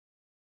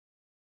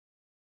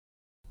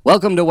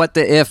Welcome to What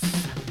the If.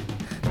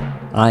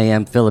 I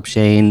am Philip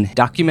Shane,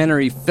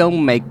 documentary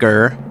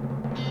filmmaker,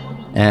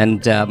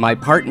 and my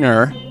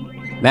partner,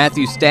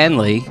 Matthew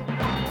Stanley,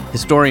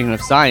 historian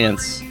of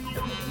science,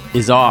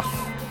 is off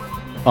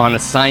on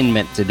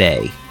assignment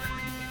today.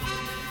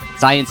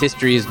 Science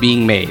history is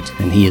being made,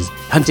 and he is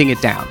hunting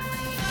it down.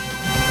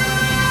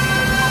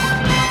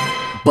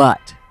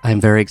 But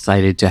I'm very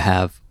excited to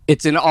have,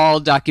 it's an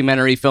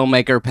all-documentary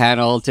filmmaker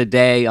panel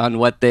today on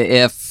What the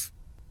If.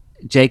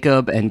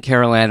 Jacob and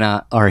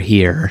Carolina are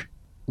here.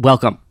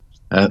 Welcome.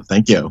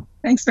 Thank you.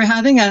 Thanks for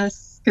having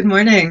us. Good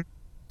morning.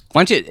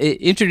 Why don't you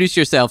introduce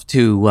yourself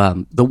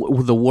to the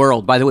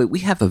world? By the way, we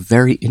have a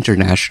very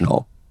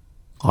international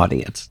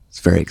audience.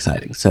 It's very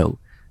exciting. So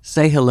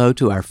say hello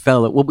to our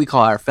what we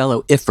call our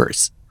fellow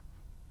Ifers.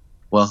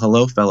 Well,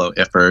 hello, fellow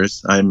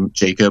Ifers. I'm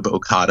Jacob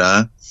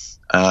Okada,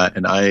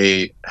 and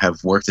I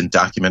have worked in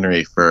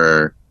documentary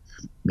for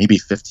maybe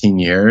 15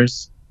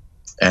 years.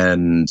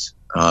 And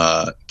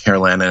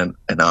Carolina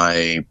and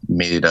I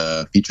made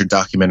a featured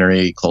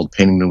documentary called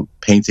Painting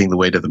the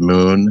Way to the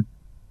Moon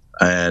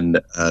and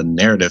a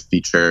narrative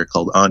feature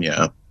called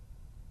Anya.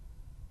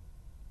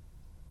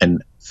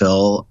 And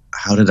Phil,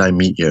 how did I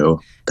meet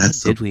you?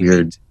 That's so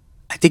weird.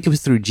 I think it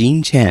was through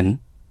Jean Chen.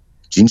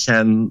 Jean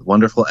Chen,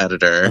 wonderful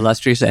editor.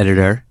 Illustrious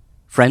editor.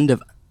 Friend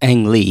of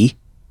Ang Lee.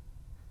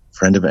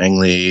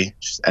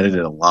 She's edited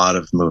a lot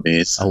of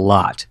movies. A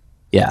lot.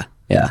 Yeah.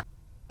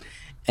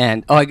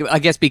 And I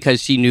guess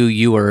because she knew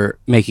you were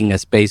making a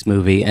space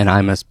movie, and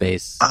I'm a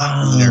space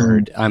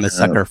nerd. I'm a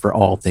sucker for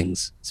all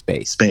things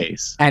space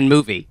and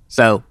movie.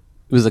 So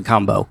it was a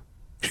combo.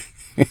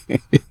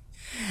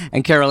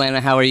 And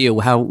Carolina, how are you?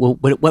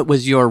 What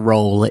was your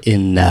role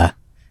in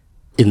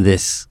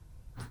this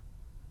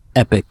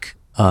epic?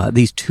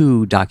 These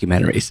two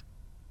documentaries.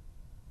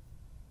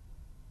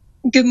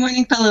 Good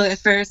morning, fellow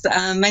Ifers.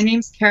 My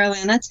name's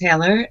Carolina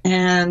Taylor,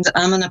 and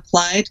I'm an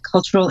applied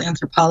cultural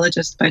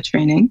anthropologist by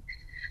training.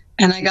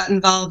 And I got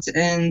involved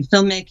in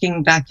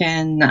filmmaking back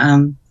in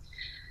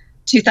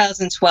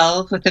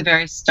 2012 with the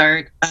very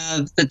start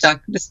of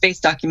the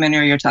space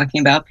documentary you're talking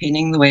about,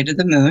 Painting the Way to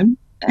the Moon.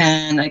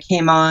 And I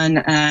came on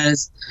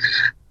as,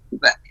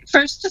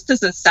 first just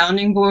as a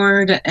sounding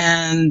board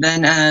and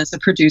then as a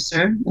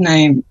producer. And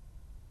I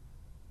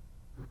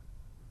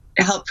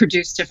helped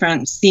produce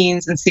different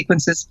scenes and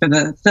sequences for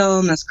the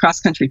film, this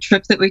cross-country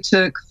trip that we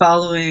took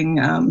following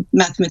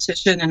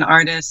mathematician and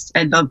artist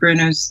Ed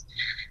Bruno's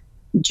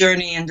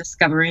journey and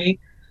discovery.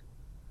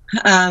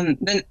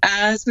 Then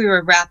as we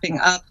were wrapping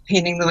up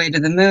Painting the Way to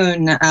the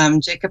Moon,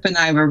 Jacob and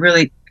I were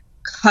really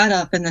caught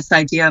up in this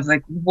idea of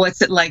like,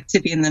 what's it like to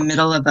be in the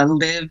middle of a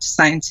lived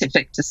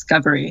scientific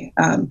discovery?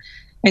 And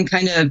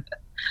kind of,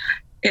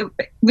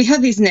 we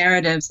have these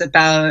narratives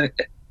about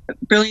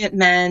brilliant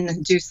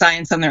men do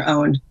science on their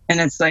own. And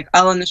it's like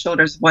all on the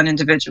shoulders of one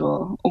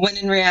individual, when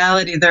in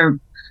reality, they're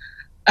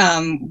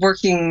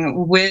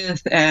working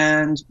with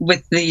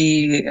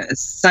the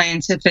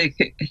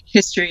scientific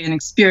history and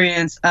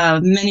experience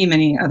of many,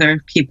 many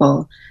other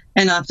people.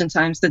 And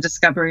oftentimes the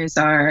discoveries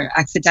are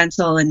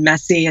accidental and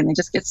messy, and they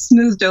just get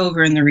smoothed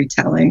over in the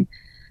retelling.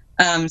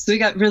 So we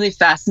got really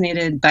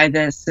fascinated by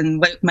this and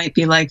what it might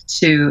be like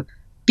to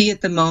be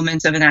at the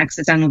moment of an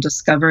accidental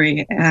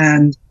discovery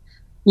and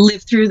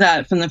live through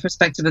that from the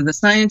perspective of the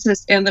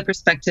scientist and the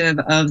perspective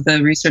of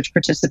the research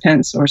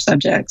participants or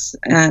subjects.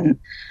 And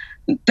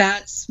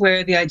that's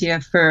where the idea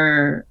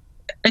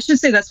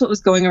that's what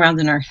was going around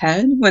in our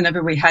head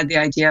whenever we had the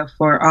idea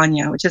for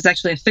Anya, which is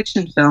actually a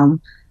fiction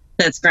film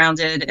that's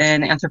grounded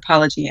in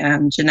anthropology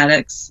and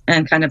genetics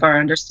and kind of our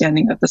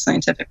understanding of the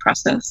scientific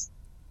process.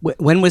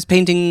 When was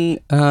Painting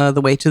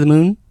the Way to the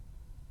Moon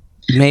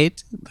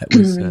made?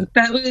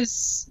 That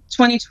was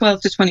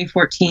 2012 to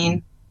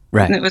 2014.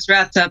 Right. And it was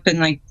wrapped up in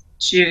like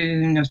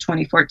June of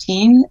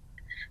 2014.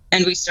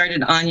 And we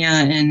started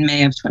Anya in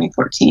May of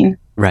 2014.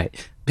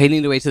 Right.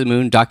 Painting the Way to the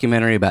Moon,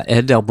 documentary about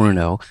Ed Del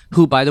Bruno,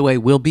 who, by the way,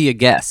 will be a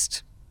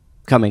guest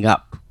coming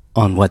up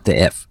on What the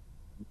If.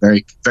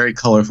 Very, very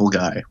colorful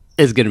guy.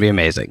 It's going to be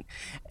amazing.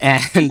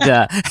 And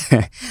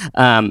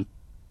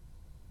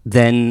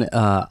then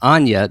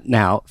Anya,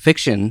 now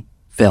fiction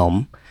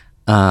film,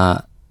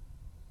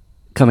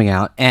 coming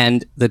out.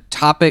 And the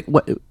topic,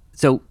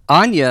 so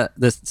Anya,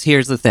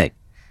 here's the thing.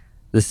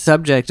 The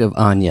subject of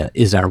Anya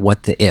is our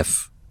What the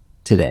If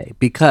today,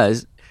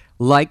 because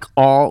like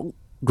all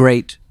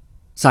great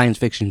science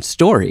fiction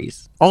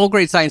stories, all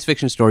great science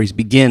fiction stories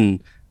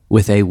begin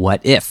with a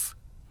what if.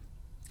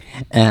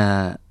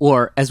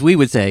 Or as we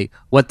would say,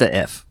 what the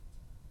if,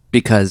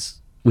 because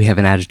we have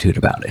an attitude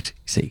about it.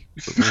 See,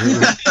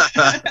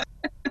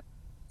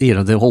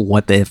 the whole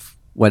what if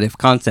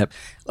concept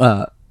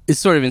is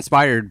sort of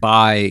inspired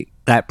by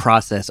that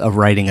process of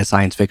writing a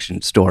science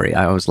fiction story.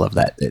 I always love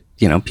that.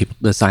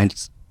 The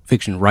science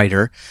fiction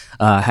writer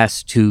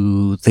has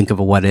to think of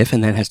a what if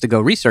and then has to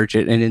go research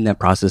it. And in that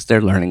process,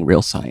 they're learning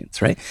real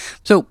science, right?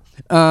 So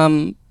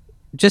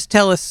just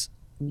tell us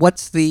what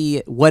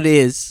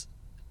is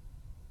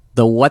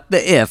the what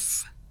the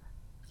if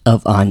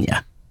of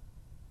Anya?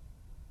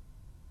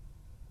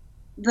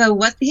 the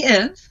what the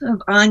if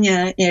of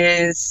Anya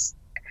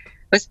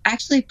was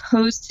actually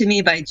posed to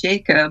me by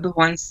Jacob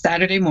one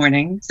Saturday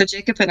morning. So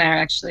Jacob and I are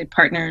actually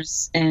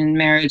partners in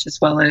marriage as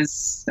well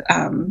as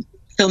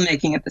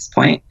filmmaking at this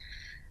point.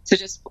 So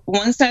just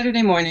one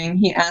Saturday morning,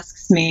 he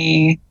asks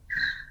me,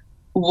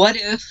 what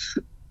if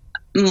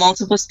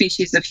multiple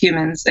species of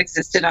humans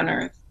existed on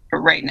Earth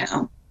right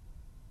now?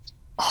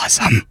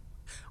 Awesome.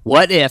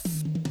 What if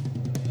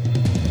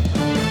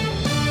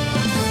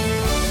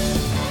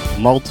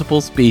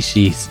multiple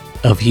species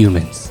of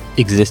humans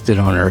existed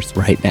on Earth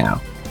right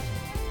now?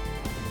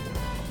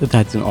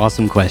 That's an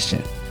awesome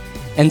question.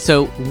 And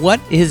so what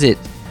is it,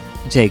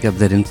 Jacob,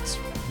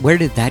 where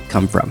did that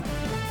come from?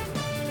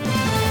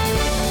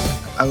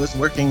 I was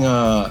working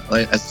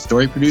as a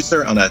story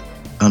producer on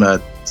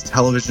a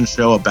television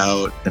show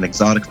about an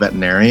exotic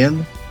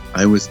veterinarian.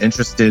 I was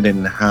interested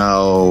in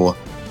how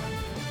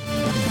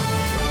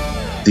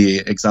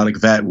the exotic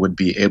vet would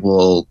be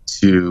able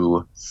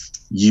to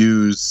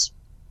use,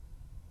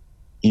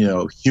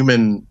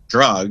 human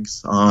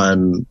drugs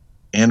on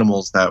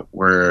animals that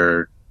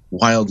were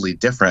wildly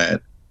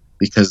different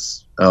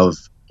because of,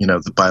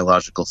 the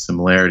biological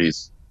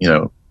similarities,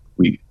 that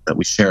we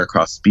share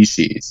across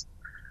species.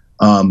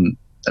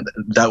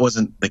 That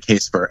wasn't the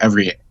case for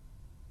every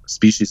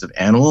species of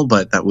animal,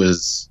 but it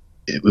was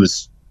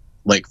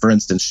like, for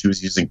instance, she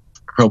was using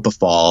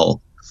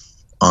propofol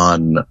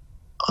on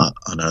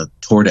a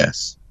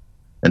tortoise,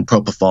 and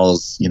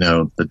propofol's,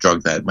 the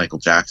drug that Michael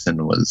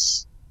Jackson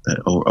was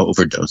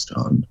overdosed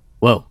on.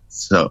 Whoa!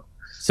 So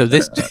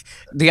this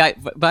the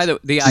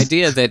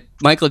idea that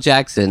Michael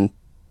Jackson,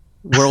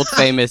 world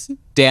famous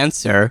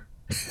dancer,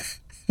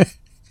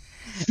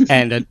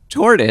 and a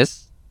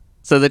tortoise.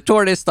 So the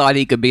tortoise thought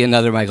he could be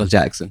another Michael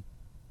Jackson.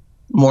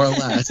 More or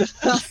less.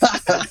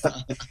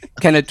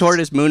 Can a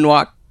tortoise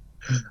moonwalk?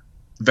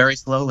 Very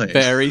slowly.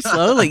 Very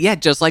slowly, yeah,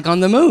 just like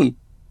on the moon.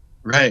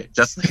 Right,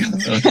 just like on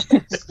the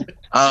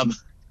moon.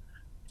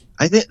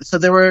 I think so.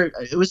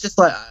 It was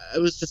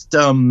just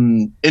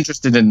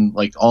interested in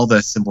like all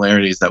the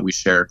similarities that we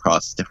share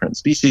across different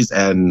species,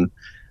 and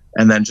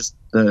then just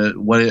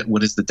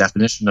what is the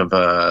definition of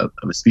a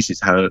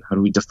species? How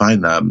do we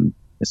define them?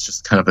 It's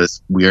just kind of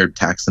this weird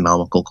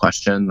taxonomical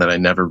question that I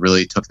never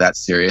really took that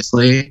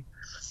seriously.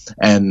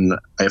 And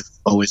I've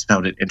always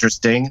found it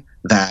interesting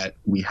that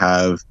we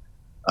have,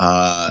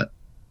 1,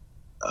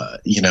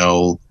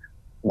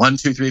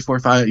 2, 3, 4,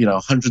 5,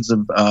 hundreds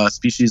of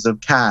species of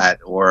cat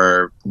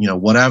or,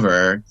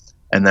 whatever.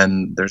 And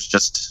then there's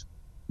just,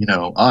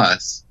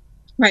 us.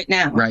 Right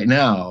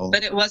now.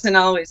 But it wasn't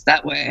always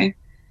that way.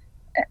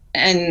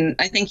 And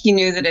I think he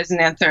knew that as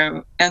an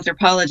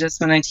anthropologist,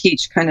 when I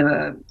teach kind of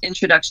an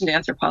introduction to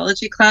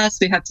anthropology class,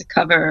 we have to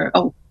cover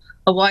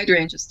a wide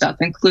range of stuff,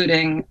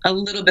 including a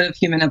little bit of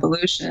human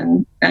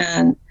evolution.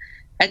 And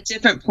at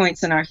different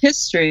points in our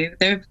history,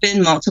 there have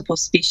been multiple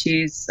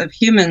species of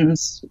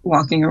humans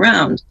walking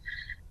around,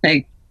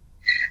 like,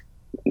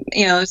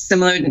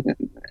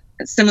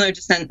 similar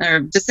descent or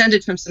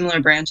descended from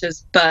similar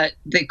branches, but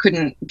they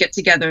couldn't get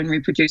together and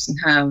reproduce and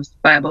have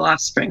viable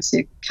offspring. So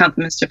you count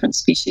them as different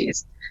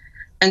species.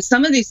 And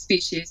some of these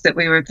species that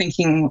we were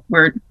thinking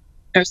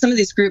some of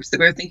these groups that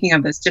we were thinking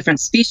of as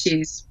different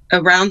species,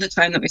 around the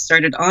time that we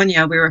started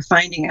Anya, we were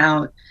finding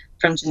out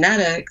from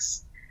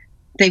genetics,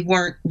 they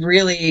weren't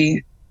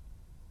really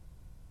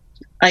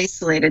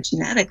isolated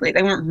genetically.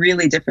 They weren't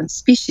really different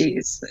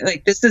species.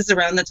 Like, this is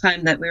around the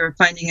time that we were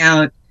finding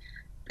out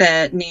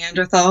that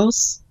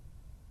Neanderthals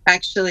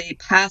actually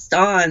passed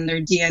on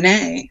their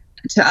DNA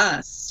to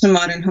us, to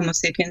modern Homo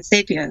sapiens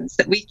sapiens,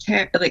 that we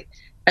care. Like,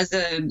 as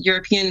a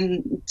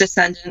European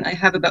descendant, I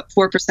have about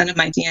 4% of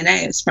my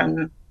DNA is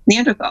from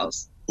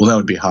Neanderthals. Well, that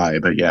would be high,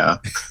 but yeah.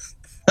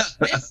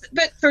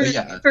 But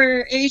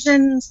for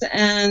Asians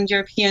and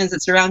Europeans,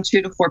 it's around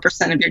 2 to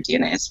 4% of your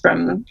DNA is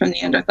from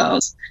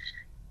Neanderthals.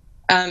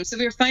 So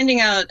we were finding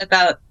out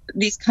about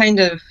these kind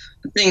of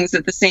things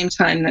at the same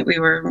time that we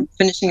were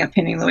finishing up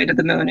Painting the Way to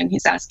the Moon, and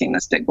he's asking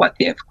this big what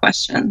the if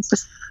questions.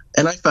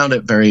 And I found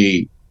it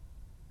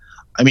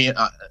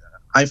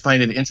I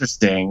find it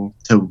interesting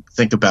to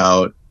think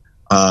about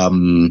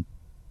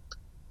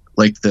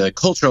like the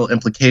cultural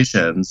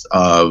implications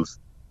of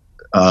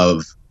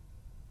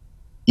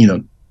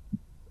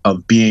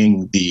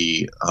being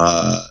the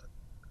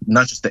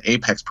not just the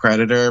apex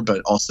predator,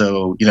 but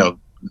also,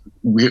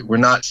 we're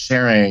not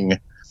sharing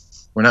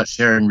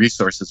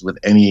resources with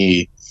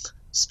any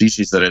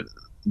species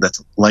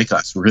that's like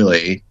us,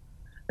 really.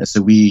 And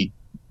so we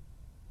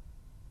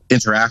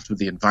interact with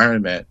the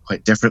environment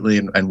quite differently,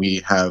 and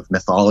we have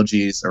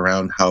mythologies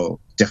around how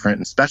different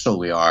and special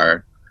we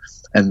are.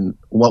 And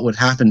what would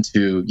happen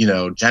to,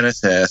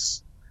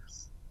 Genesis,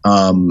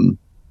 or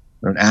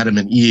Adam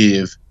and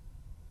Eve,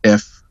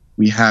 if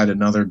we had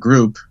another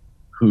group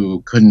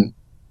who couldn't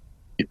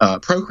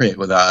procreate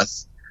with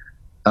us?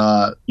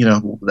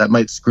 That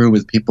might screw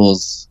with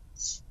people's,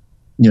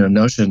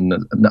 notion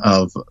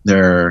of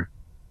their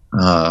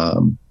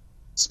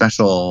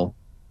specialness,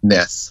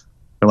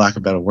 for lack of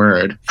a better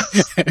word.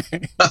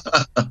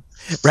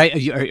 Right,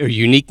 or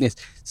uniqueness.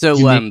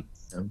 So,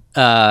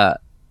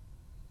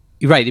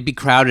 you're right, it'd be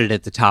crowded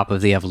at the top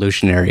of the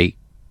evolutionary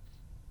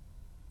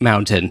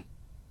mountain.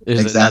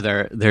 There's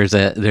Exactly.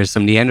 there's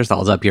some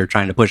Neanderthals up here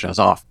trying to push us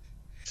off.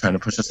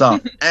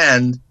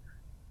 And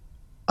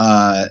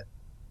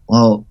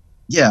well,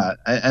 yeah,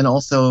 and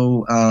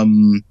also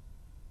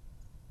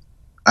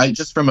I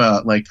just from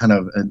a like kind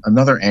of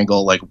another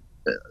angle, like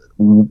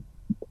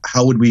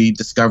how would we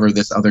discover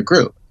this other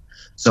group?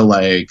 So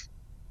like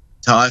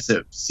to us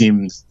it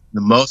seems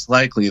the most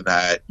likely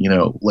that, you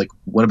know, like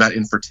what about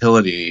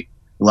infertility?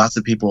 Lots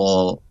of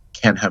people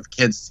can't have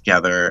kids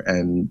together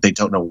and they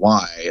don't know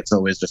why. It's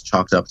always just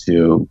chalked up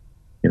to,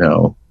 you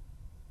know,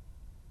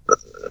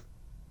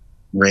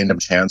 random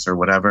chance or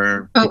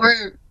whatever. But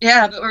we're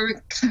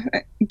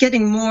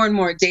getting more and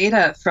more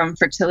data from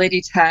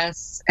fertility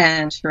tests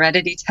and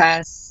heredity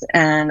tests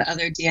and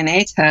other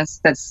DNA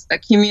tests that's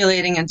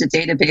accumulating into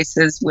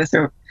databases with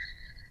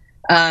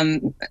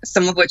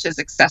some of which is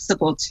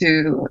accessible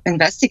to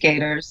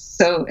investigators.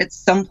 So at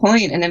some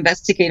point, an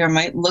investigator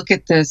might look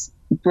at this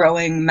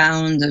growing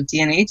mound of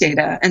DNA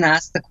data and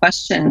ask the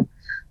question,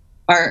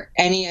 are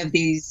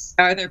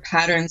there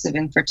patterns of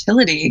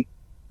infertility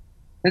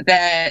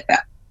that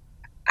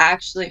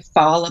actually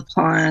fall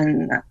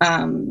upon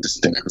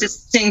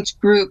distinct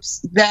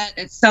groups that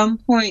at some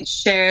point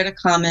shared a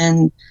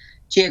common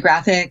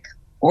geographic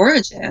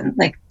origin?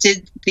 Like,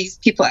 did these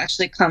people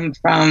actually come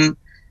from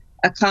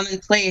a common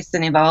place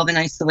and evolve in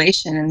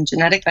isolation and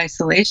genetic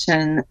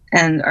isolation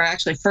and are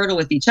actually fertile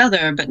with each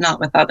other but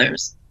not with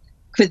others?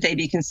 Could they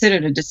be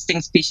considered a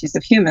distinct species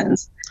of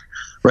humans?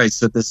 Right.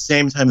 So at the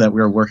same time that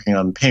we were working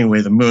on Painting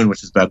Away the Moon,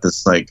 which is about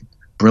this like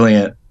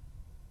brilliant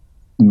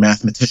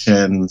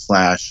mathematician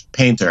 /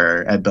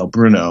 painter, Ed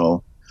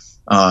Belbruno,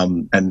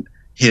 and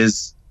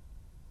his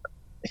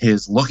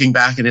looking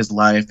back at his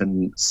life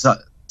and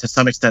to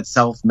some extent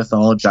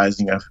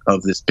self-mythologizing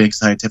of this big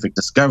scientific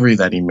discovery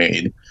that he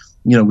made.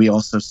 You know, we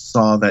also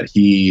saw that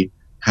he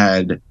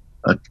had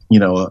a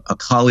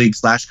colleague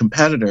 /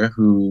 competitor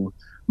who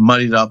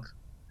muddied up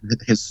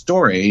his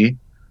story,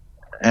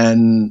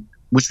 and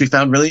which we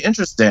found really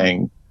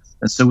interesting.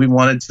 And so we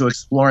wanted to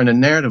explore in a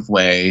narrative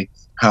way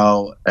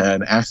how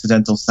an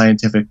accidental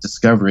scientific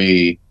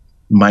discovery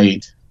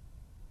might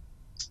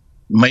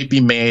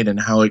be made and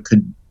how it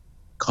could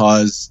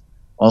cause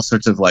all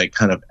sorts of like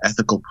kind of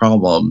ethical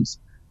problems.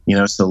 You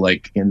know, so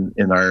like in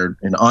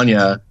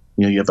Anya,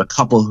 you know, you have a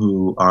couple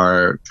who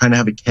are trying to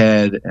have a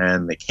kid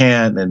and they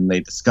can't, and they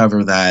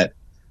discover that,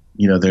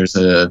 you know, there's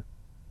a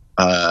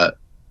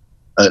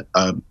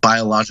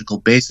biological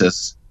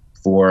basis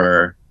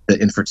for the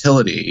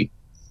infertility,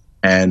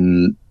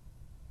 and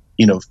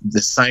you know,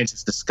 the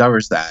scientist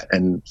discovers that,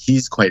 and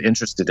he's quite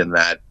interested in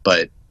that,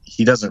 but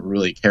he doesn't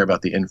really care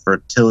about the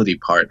infertility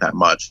part that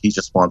much. He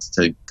just wants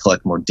to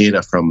collect more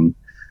data from,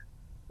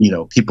 you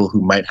know, people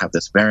who might have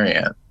this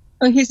variant.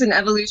 Well, he's an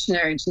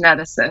evolutionary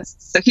geneticist,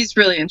 so he's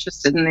really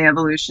interested in the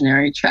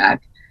evolutionary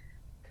track.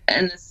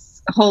 And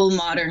this whole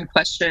modern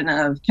question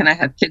of, can I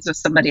have kids with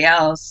somebody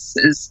else,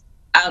 is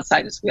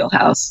outside his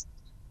wheelhouse.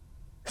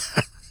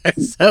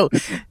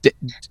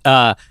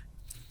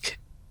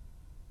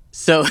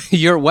 So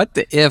your what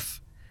the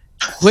if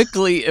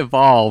quickly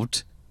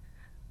evolved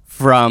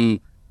from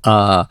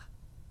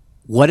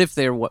what if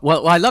there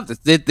well I love this.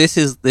 This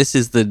is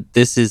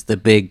the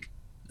big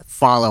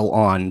follow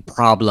on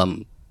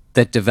problem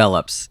that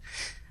develops.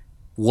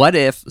 What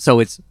if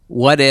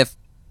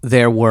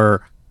there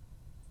were,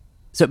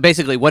 so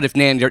basically what if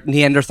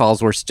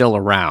Neanderthals were still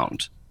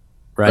around,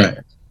 right?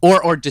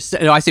 Or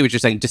I see what you're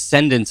saying,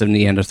 descendants of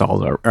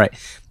Neanderthals are right.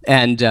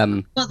 And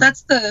well,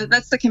 that's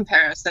the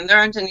comparison. There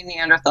aren't any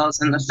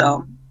Neanderthals in the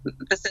film.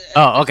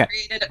 Okay.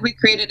 We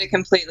created a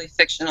completely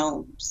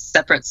fictional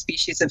separate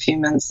species of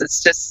humans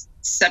that's just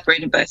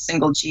separated by a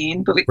single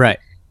gene. But we can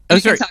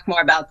talk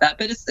more about that.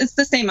 But it's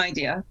the same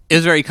idea. It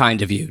was very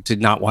kind of you to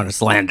not want to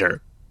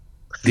slander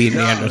the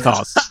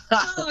Neanderthals.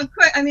 Oh,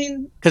 I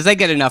mean, because they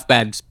get enough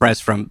bad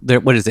press from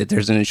what is it?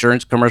 There's an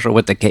insurance commercial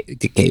with the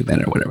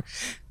cavemen or whatever.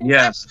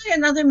 Yeah, there's actually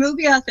another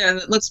movie out there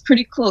that looks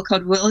pretty cool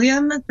called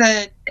William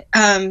that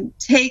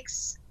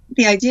takes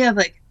the idea of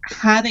like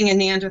having a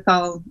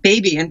Neanderthal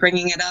baby and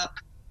bringing it up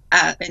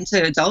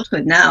into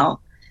adulthood now.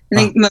 I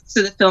think most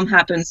of the film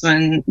happens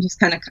when it's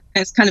kind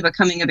of a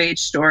coming of age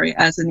story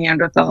as a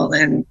Neanderthal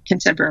in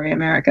contemporary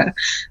America.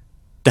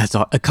 That's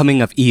a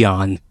coming of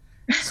Eon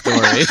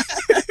story.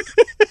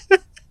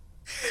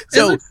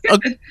 So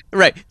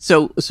right.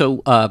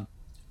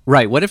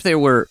 What if there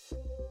were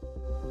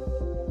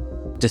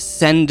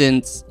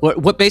descendants?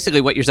 What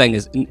basically what you're saying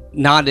is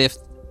not if.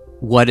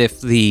 What if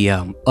the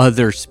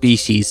other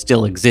species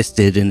still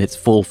existed in its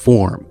full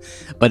form,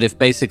 but if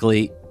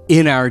basically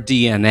in our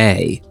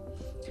DNA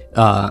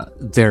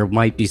there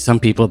might be some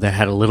people that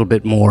had a little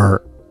bit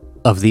more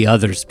of the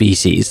other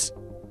species.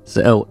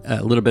 So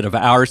a little bit of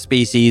our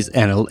species,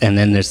 and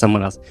then there's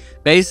someone else.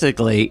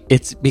 Basically,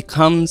 it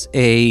becomes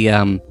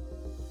a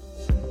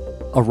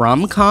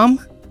rom-com?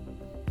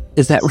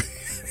 Is that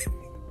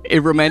a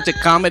romantic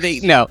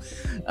comedy? No.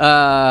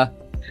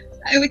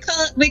 we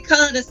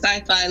call it a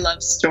sci-fi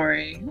love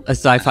story. A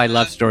sci-fi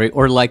love story,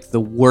 or like the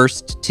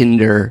worst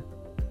Tinder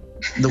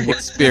The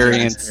worst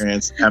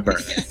experience ever.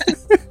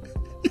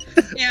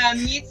 Yeah,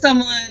 meet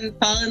someone,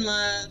 fall in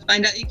love,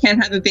 find out you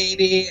can't have a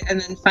baby,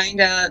 and then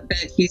find out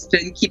that he's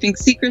been keeping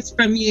secrets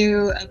from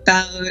you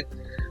about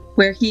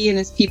where he and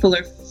his people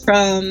are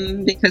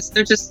from because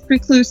they're just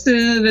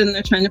reclusive and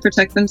they're trying to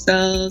protect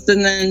themselves,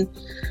 and then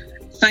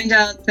find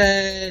out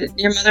that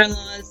your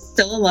mother-in-law is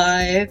still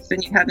alive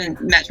and you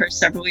haven't met her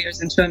several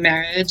years into a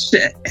marriage,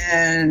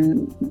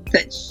 and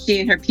that she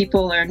and her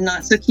people are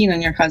not so keen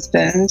on your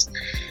husband,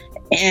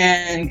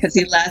 and because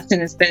he left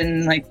and has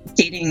been like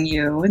dating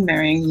you and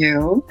marrying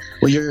you.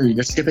 Well,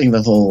 you're skipping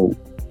the whole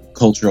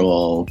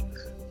cultural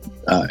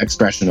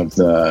expression of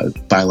the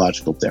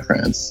biological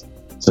difference.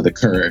 So the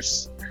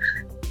curse.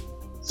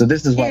 So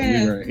this is what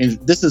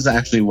this is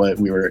actually what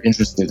we were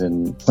interested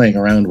in playing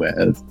around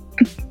with,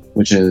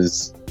 which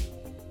is,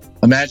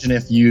 imagine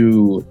if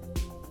you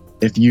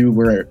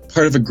were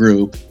part of a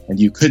group and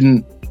you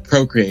couldn't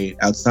procreate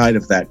outside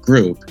of that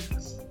group.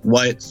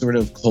 What sort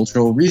of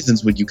cultural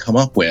reasons would you come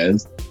up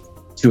with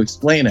to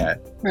explain it?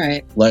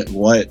 Right.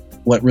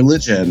 What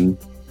religion?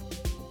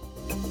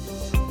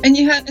 And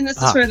this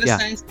is where the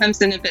science comes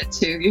in a bit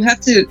too. You have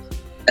to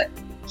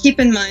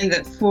keep in mind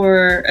that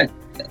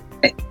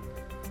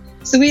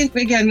so we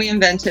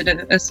invented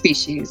a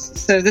species.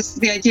 So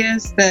the idea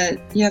is that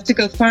you have to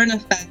go far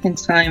enough back in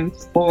time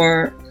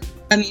for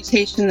a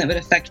mutation that would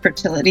affect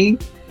fertility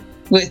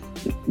with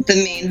the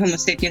main Homo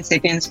sapiens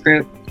sapiens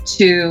group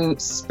to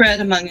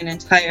spread among an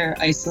entire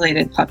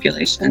isolated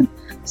population.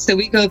 So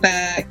we go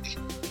back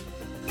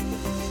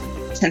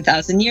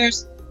 10,000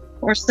 years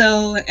or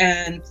so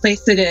and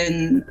place it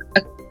in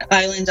an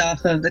island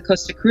off of the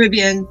coast of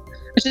Caribbean,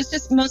 which is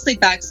just mostly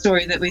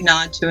backstory that we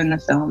nod to in the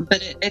film,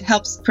 but it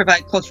helps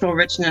provide cultural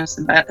richness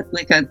about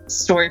like a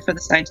story for the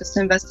scientists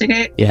to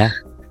investigate. Yeah.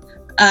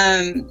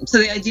 So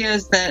the idea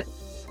is that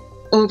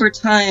over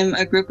time,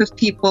 a group of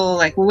people,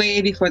 like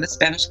way before the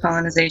Spanish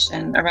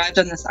colonization, arrived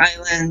on this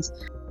island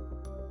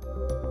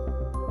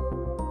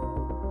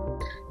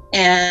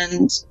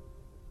and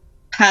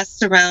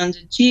passed around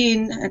a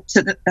gene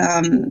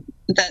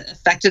that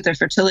affected their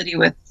fertility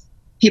with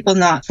people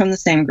not from the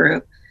same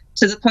group,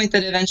 to the point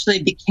that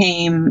eventually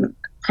became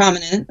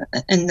prominent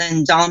and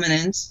then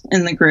dominant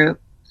in the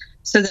group,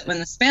 so that when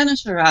the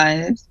Spanish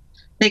arrived,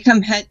 they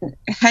come head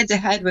to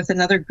head with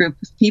another group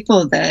of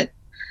people that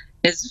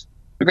is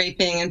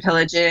raping and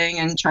pillaging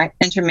and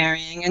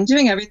intermarrying and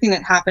doing everything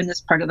that happened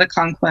as part of the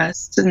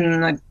conquest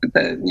and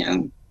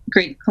the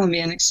Great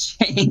Columbian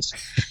Exchange.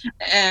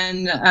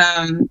 And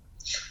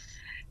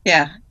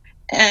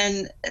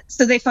and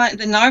so they find,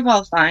 the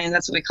Narwhal find,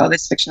 that's what we call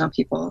these fictional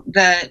people,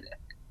 that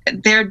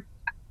they're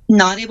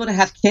not able to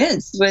have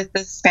kids with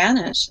the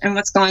Spanish and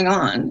what's going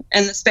on.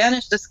 And the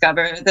Spanish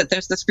discover that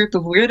there's this group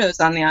of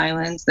weirdos on the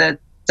island that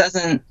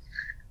doesn't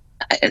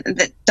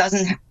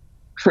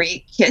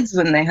create kids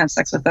when they have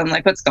sex with them.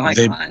 Like, what's going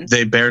on?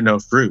 They bear no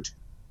fruit.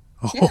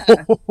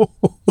 Yeah.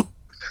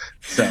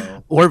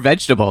 So, or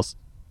vegetables.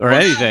 Or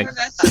anything. Or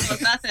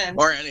vegetables, nothing.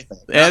 Or anything.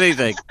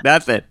 Anything.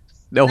 Nothing.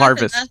 No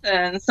harvest.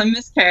 Nothing. Some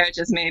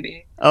miscarriages,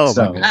 maybe. Oh,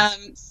 So- my God.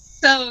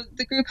 So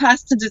the group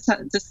has to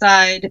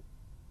decide,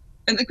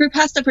 and the group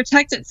has to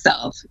protect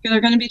itself.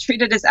 They're going to be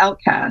treated as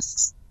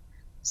outcasts.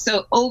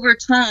 So over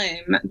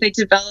time, they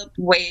develop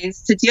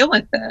ways to deal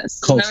with this.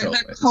 Cultural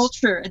Their ways.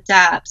 culture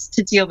adapts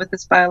to deal with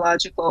this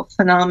biological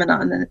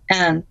phenomenon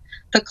and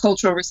the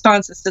cultural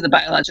responses to the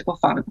biological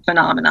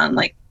phenomenon,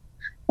 like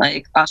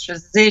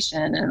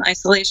ostracization and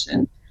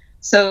isolation.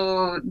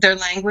 So their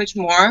language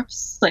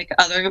morphs, like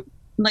other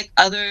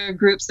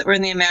groups that were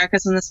in the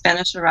Americas when the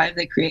Spanish arrived.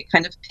 They create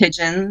kind of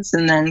pidgins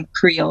and then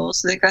Creole,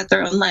 so they got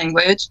their own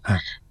language. Huh.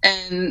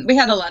 And we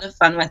had a lot of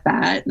fun with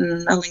that.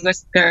 And a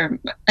linguist, or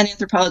an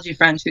anthropology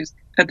friend who's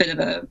a bit of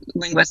a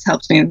linguist,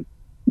 helped me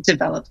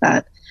develop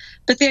that.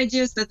 But the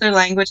idea is that their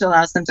language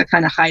allows them to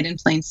kind of hide in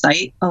plain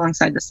sight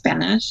alongside the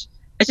Spanish.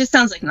 It just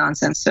sounds like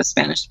nonsense to a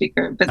Spanish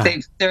speaker, but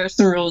there are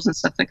some rules and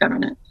stuff that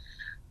govern it.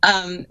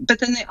 But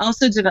then they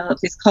also develop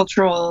these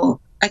cultural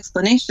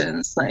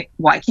explanations, like,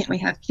 why can't we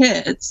have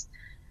kids?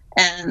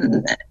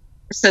 And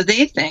so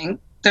they think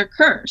they're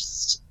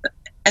cursed.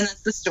 And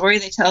that's the story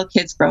they tell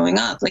kids growing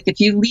up. Like, if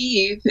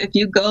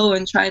you go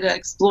and try to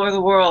explore the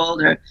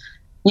world, or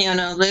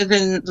live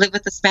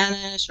with the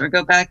Spanish, or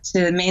go back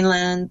to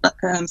mainland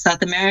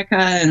South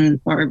America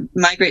or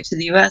migrate to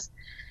the US,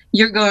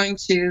 you're going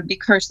to be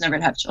cursed never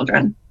to have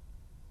children.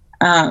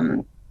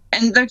 And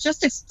they're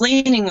just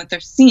explaining what they're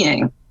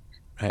seeing.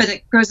 Right. But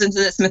it grows into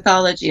this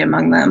mythology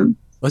among them.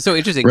 Well, so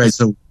interesting. Right.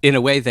 So In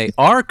a way, they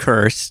are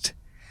cursed,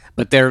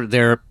 but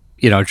they're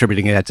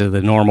attributing that to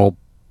the normal,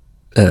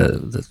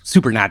 the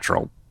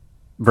supernatural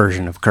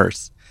version of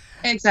curse.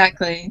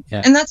 Exactly.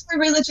 Yeah. And that's where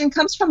religion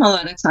comes from a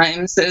lot of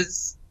times,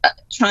 is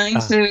trying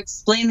to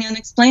explain the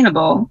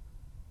unexplainable.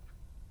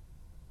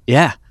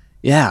 Yeah.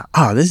 Yeah.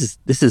 Oh, this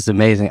is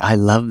amazing. I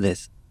love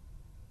this.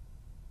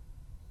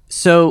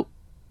 So,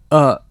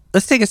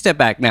 let's take a step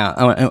back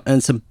now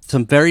and some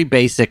very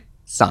basic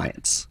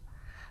science.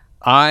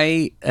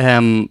 I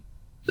am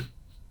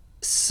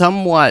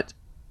somewhat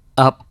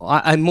up.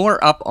 I'm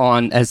more up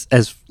on, as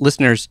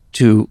listeners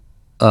to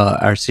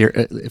our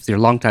series, if they're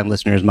longtime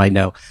listeners might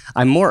know,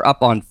 I'm more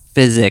up on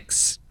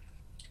physics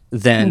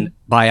than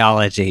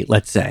biology,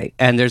 let's say.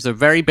 And there's a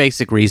very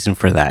basic reason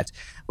for that.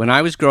 When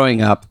I was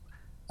growing up,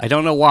 I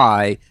don't know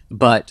why,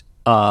 but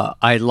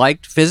I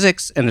liked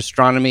physics and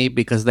astronomy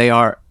because they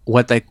are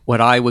what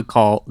I would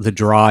call the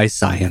dry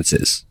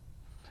sciences.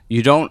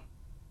 You don't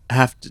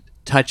have to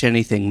touch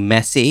anything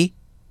messy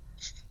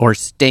or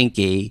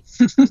stinky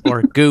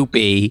or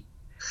goopy.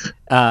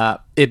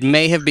 It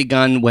may have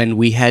begun when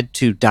we had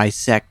to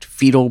dissect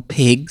fetal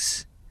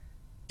pigs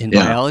in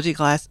biology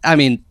class. I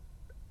mean,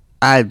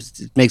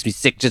 it makes me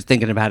sick just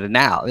thinking about it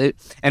now.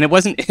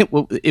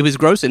 It was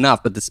gross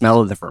enough, but the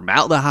smell of the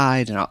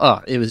formaldehyde and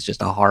it was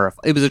just a horror.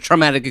 It was a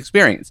traumatic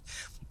experience.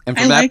 And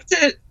I liked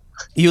it.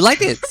 You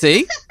liked it?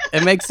 See,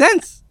 it makes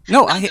sense.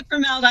 No, Not the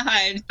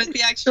formaldehyde, but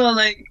the actual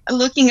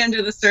looking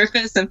under the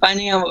surface and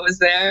finding out what was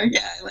there.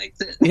 Yeah, I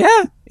liked it.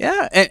 Yeah.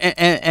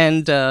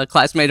 And a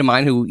classmate of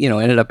mine who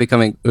ended up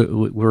becoming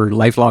we're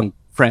lifelong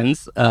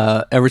friends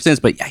ever since.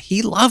 But yeah,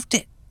 he loved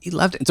it. He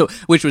loved it, and so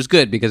which was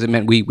good because it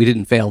meant we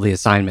didn't fail the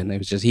assignment. It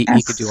was just he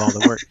could do all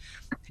the work,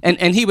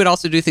 and he would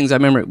also do things. I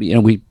remember we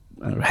were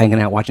hanging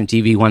out watching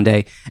TV one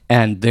day,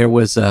 and there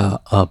was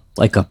some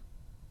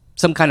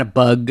kind of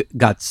bug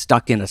got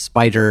stuck in a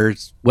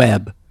spider's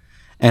web,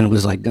 and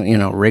was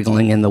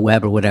wriggling in the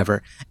web or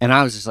whatever. And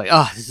I was just like,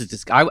 oh, this is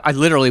just. I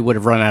literally would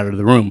have run out of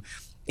the room.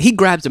 He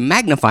grabs a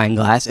magnifying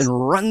glass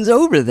and runs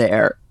over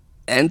there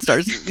and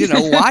starts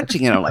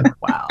watching it. I'm like,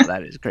 wow,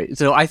 that is great.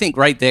 So I think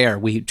right there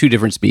we two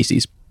different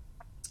species.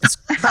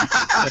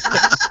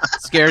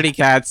 Scaredy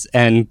cats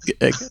and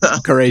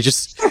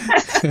courageous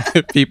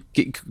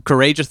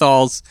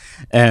courageousals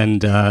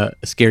and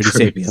scaredy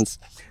sapiens.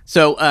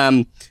 So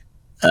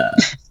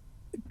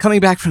coming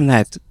back from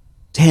that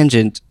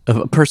tangent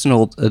of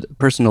personal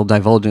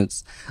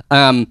divulgence,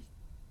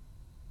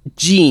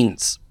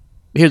 genes.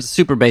 Here's a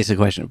super basic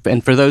question,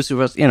 and for those of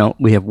us,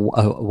 we have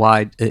a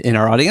wide in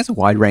our audience, a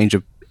wide range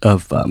of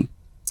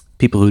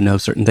people who know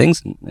certain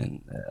things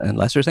and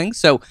lesser things.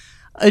 So,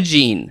 a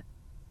gene.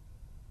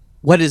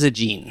 What is a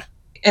gene?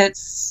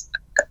 It's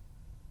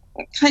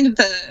kind of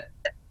the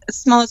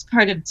smallest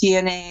part of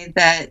DNA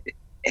that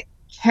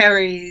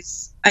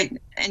carries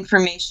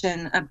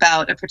information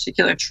about a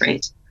particular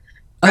trait.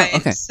 Right? Oh,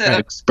 okay. So that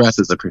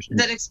expresses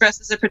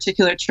a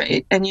particular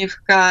trait, and you've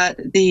got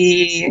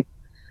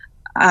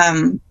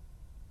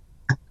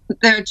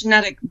there are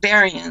genetic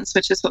variants,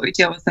 which is what we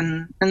deal with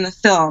in the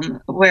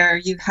film, where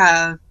you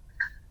have,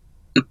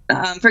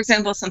 for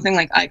example, something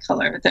like eye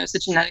color. There's a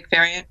genetic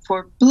variant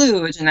for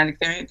blue, a genetic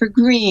variant for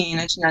green,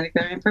 a genetic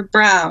variant for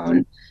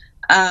brown.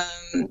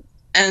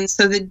 And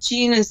so the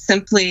gene is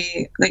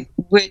simply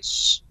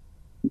which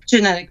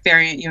genetic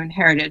variant you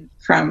inherited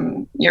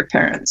from your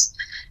parents.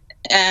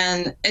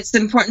 And it's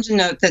important to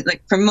note that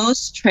for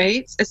most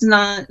traits,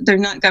 they're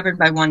not governed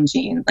by one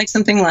gene.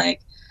 Something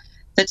like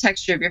the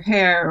texture of your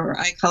hair or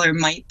eye color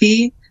might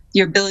be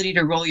your ability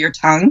to roll your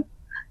tongue.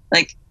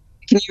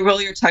 Can you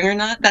roll your tongue or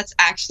not? That's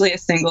actually a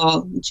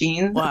single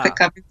gene that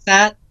covers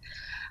that.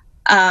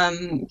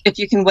 If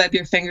you can web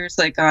your fingers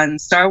on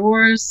Star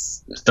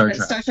Wars, Star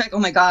Trek. Oh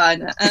my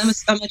God, I'm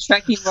a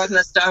Trekkie more than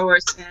a Star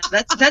Wars fan.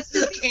 That's just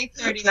the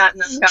 830, not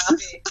enough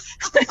coffee.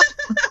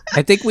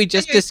 I think we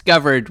just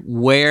discovered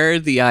where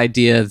the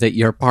idea that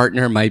your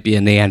partner might be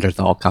a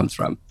Neanderthal comes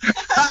from.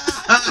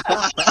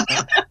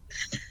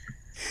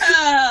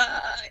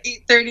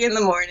 8:30 in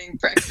the morning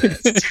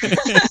breakfast.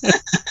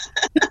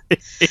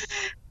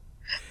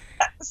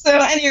 So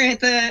anyway,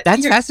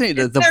 that's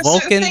fascinating.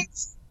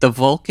 The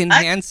Vulcan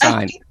hand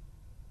sign.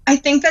 I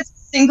think that's a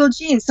single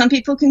gene. Some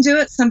people can do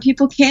it. Some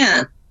people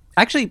can't.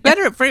 Actually,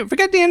 better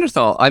forget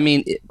Neanderthal. I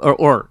mean,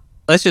 or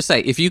let's just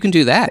say, if you can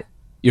do that,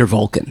 you're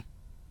Vulcan.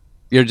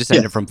 You're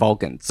descended from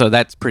Vulcan. So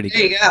that's pretty good.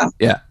 There you go.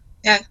 Yeah.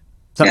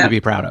 Something to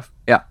be proud of.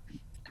 Yeah.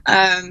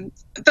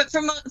 But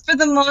for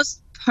the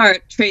most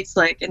part, traits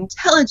like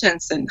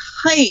intelligence and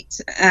height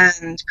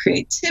and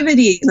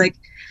creativity,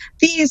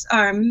 these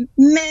are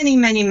many,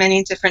 many,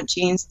 many different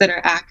genes that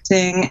are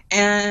acting,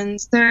 and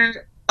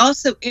they're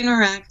also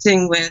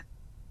interacting with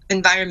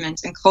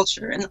environment and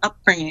culture and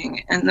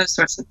upbringing and those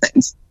sorts of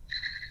things.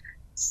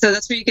 So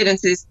that's where you get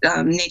into these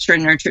nature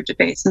and nurture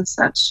debates and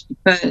such.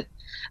 But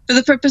for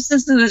the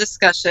purposes of the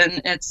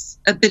discussion, it's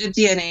a bit of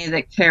DNA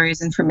that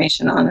carries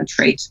information on a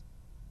trait,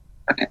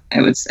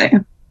 I would say.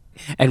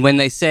 And when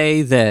they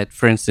say that,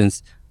 for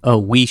instance,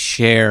 we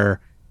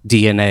share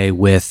DNA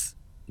with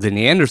the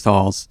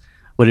Neanderthals,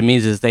 what it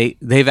means is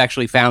they've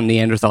actually found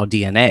Neanderthal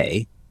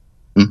DNA.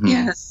 Mm-hmm.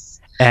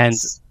 Yes. And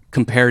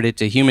compared it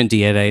to human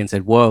DNA and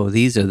said, whoa,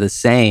 these are the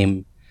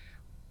same.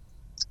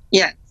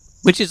 Yes.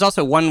 Which is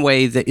also one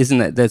way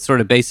that's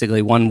sort of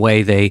basically one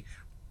way they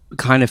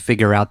kind of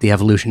figure out the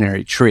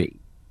evolutionary tree.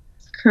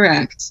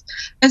 Correct.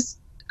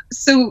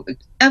 So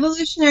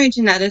evolutionary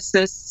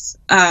geneticists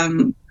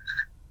are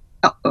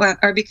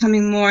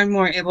becoming more and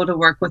more able to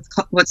work with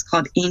what's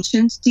called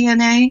ancient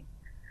DNA.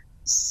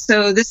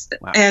 So this,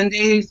 Wow. and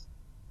they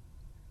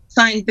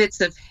find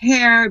bits of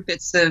hair,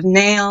 bits of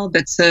nail,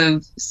 bits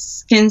of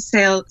skin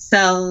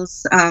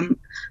cells. I'm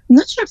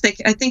not sure if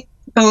I think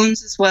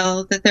bones as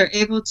well, that they're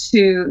able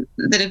to,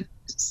 that have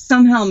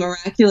somehow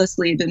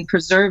miraculously been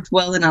preserved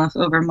well enough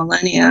over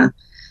millennia,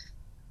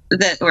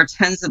 that, or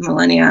tens of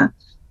millennia,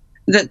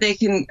 that they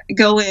can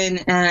go in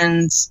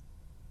and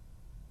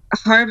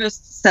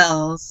harvest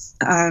cells,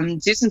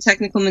 do some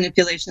technical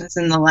manipulations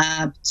in the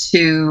lab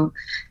to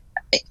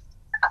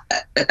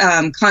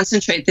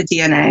concentrate the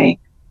DNA,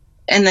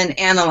 and then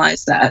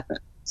analyze that.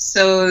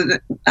 So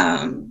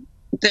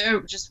there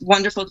are just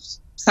wonderful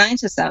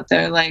scientists out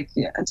there, like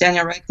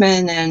Daniel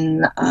Reichman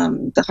and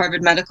the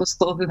Harvard Medical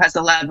School, who has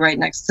a lab right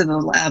next to the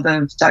lab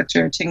of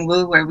Dr. Ting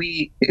Wu,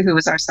 who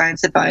was our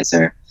science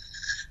advisor.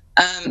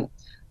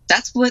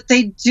 That's what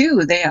they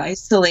do. They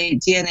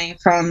isolate DNA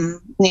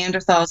from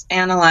Neanderthals,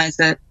 analyze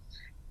it,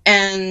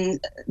 and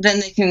then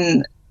they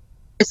can.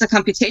 It's a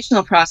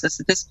computational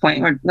process at this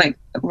point,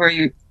 where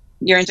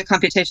you're into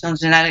computational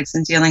genetics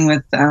and dealing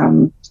with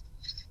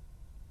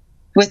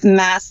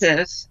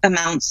massive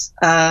amounts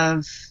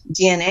of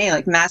DNA,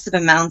 like massive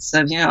amounts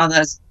of all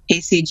those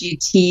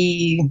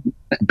ACGT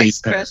base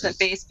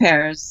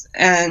pairs,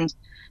 and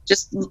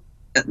just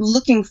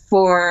looking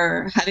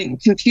for having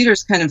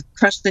computers kind of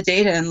crush the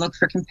data and look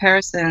for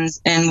comparisons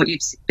and what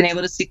you've been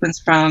able to sequence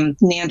from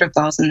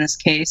Neanderthals in this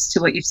case to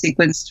what you've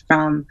sequenced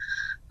from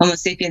Homo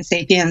sapiens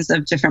sapiens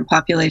of different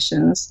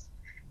populations,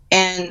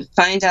 and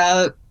find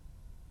out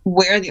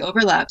where the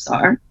overlaps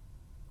are.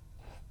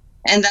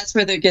 And that's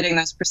where they're getting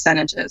those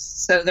percentages.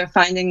 So they're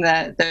finding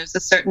that there's a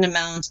certain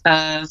amount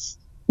of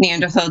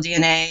Neanderthal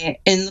DNA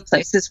in the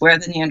places where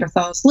the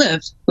Neanderthals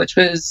lived, which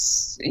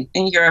was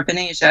in Europe and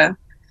Asia.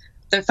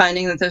 They're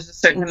finding that there's a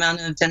certain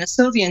amount of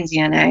Denisovian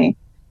DNA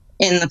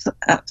in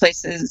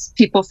the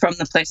people from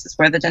the places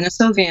where the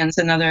Denisovians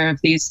and other of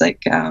these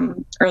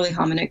early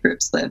hominid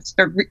groups lived.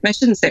 Or I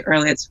shouldn't say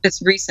early,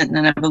 it's recent in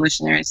an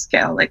evolutionary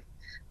scale. Like,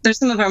 they're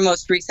some of our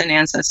most recent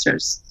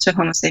ancestors to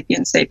Homo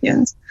sapiens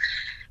sapiens.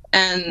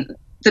 And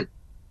the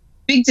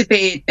big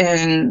debate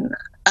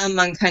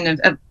among kind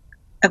of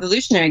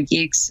evolutionary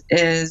geeks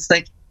is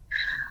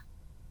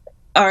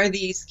are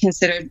these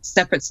considered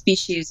separate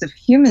species of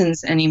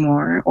humans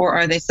anymore, or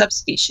are they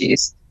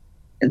subspecies?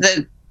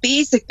 The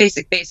basic,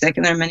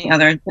 and there are many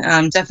other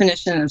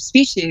definition of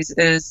species,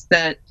 is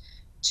that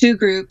two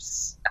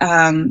groups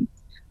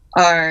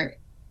are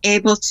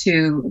able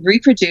to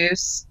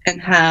reproduce and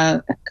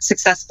have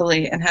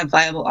successfully and have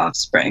viable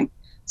offspring.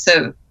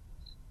 So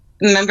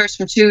members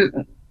from two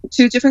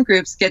different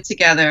groups get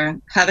together,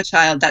 have a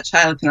child. That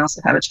child can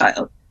also have a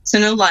child. So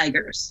no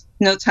ligers,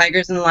 no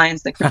tigers and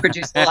lions that could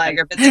produce a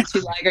liger, but the two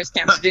ligers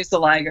can't produce a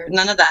liger.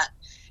 None of that.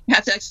 You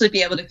have to actually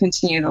be able to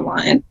continue the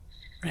line.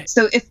 Right.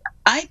 So if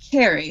I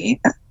carry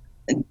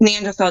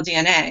Neanderthal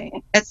DNA,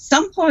 at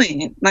some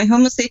point, my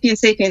Homo sapien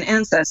sapien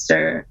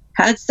ancestor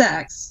had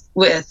sex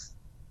with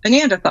a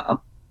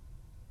Neanderthal.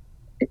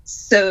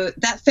 So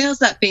that fails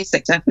that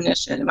basic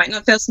definition. It might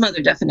not fail some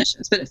other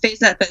definitions, but it fails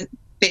that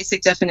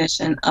basic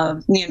definition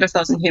of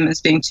Neanderthals and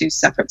humans being two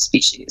separate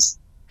species.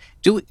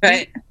 Do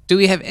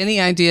we have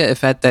any idea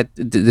if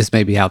this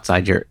may be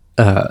outside your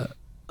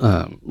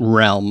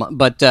realm,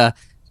 but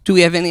do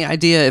we have any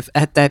idea if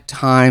at that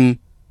time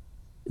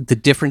the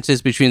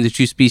differences between the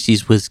two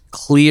species was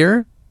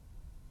clear?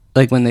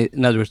 Like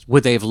in other words,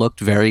 would they have looked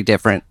very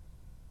different?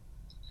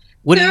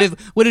 Would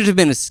it have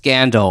been a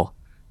scandal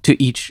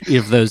to each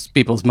of those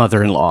people's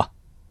mother-in-law?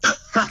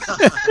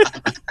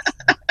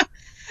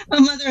 Well,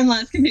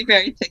 mother-in-laws can be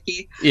very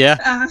picky.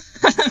 Yeah.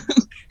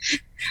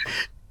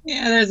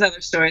 Yeah, there's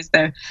other stories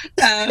there.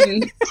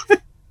 But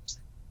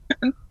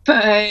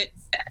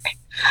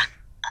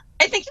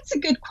I think it's a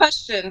good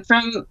question.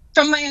 From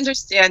my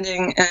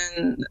understanding,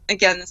 and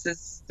again,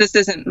 this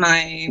isn't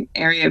my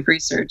area of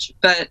research,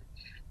 but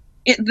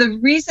the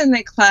reason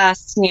they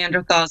classed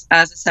Neanderthals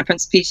as a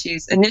separate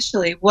species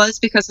initially was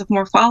because of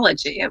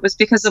morphology. It was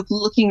because of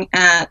looking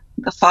at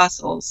the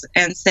fossils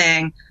and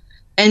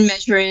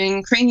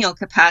measuring cranial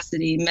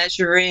capacity,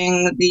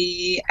 measuring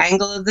the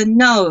angle of the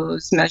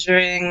nose,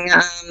 measuring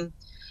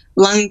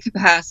lung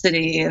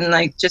capacity, and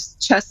just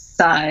chest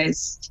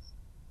size,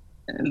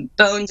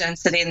 bone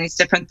density, and these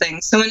different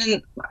things. So when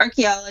an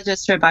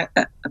archaeologist or a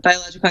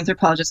biological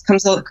anthropologist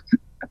comes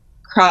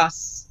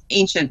across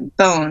ancient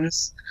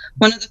bones,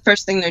 one of the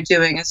first things they're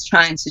doing is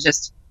trying to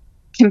just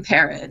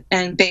compare it,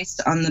 and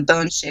based on the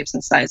bone shapes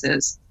and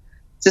sizes,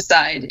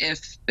 decide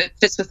if it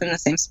fits within the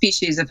same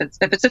species, if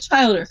it's a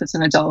child or if it's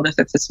an adult, if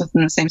it fits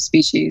within the same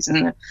species,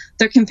 and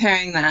they're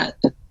comparing that.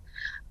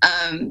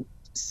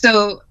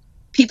 So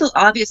people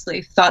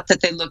obviously thought that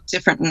they looked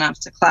different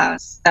enough to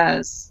class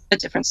as a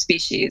different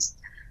species.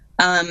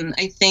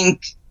 I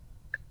think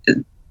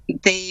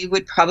they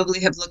would probably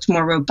have looked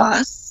more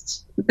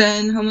robust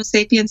than Homo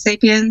sapiens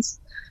sapiens.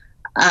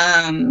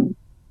 Well,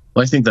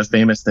 I think the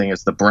famous thing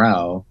is the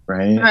brow,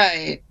 right?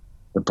 Right.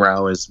 The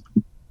brow is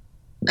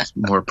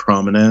more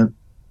prominent,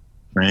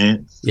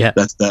 right? Yeah.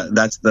 That's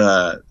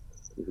the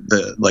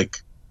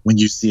when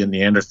you see a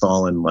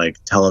Neanderthal in like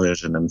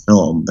television and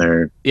film,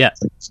 they're Yeah.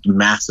 like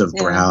massive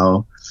Yeah.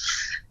 brow.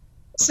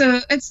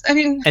 So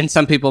And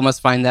some people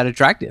must find that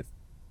attractive.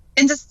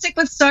 and to stick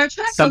with Star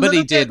Trek, a Somebody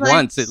little bit did like-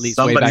 once, at least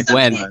way Somebody back did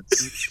when.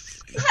 once.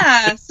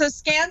 Yeah, so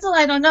Scandal,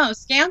 I don't know.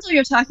 Scandal,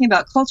 you're talking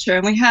about culture,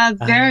 and we have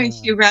very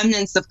Ah. few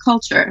remnants of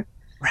culture.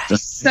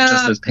 Just So-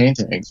 as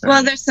paintings. Right?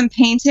 Well, there's some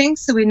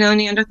paintings, so we know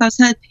Neanderthals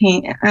had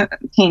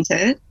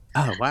painted,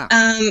 Oh, wow.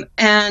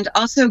 and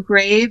also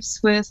graves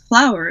with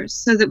flowers,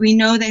 so that we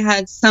know they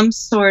had some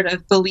sort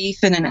of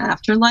belief in an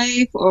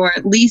afterlife, or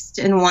at least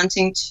in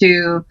wanting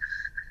to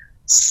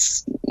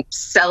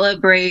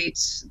celebrate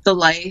the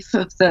life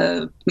of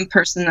the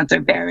person that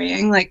they're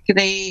burying. Like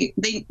they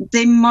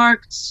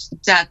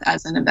marked death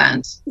as an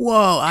event.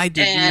 Whoa, I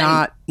did and-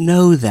 not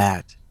know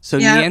that. So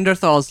Yeah.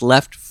 Neanderthals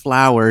left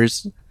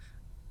flowers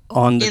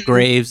on the In-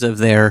 graves of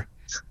their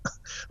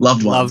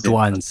loved ones. loved yeah.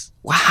 ones.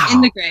 Wow.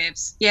 In the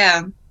graves.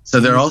 Yeah. So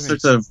there are all Great.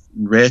 sorts of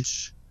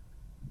rich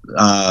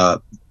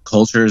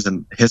cultures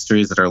and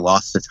histories that are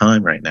lost to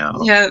time right now.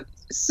 Yeah.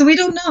 So we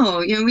don't know.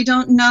 We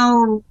don't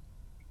know.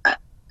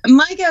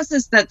 My guess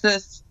is that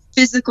the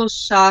physical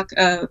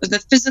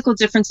the physical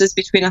differences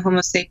between a Homo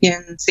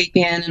sapien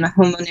and a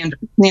Homo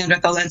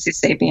neanderthalensis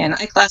sapien,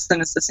 I class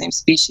them as the same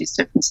species,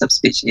 different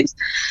subspecies.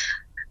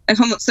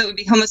 So it would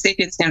be Homo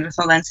sapiens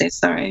neanderthalensis,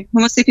 sorry.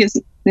 Homo sapiens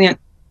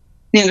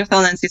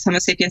neanderthalensis, Homo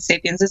sapiens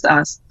sapiens is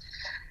us.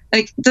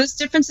 Like, those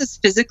differences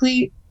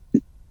physically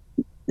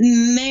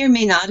may or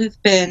may not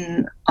have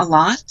been a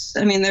lot.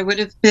 I mean, they would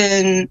have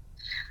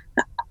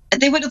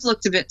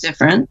looked a bit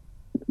different.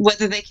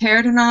 Whether they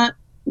cared or not,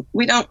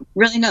 we don't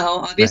really know.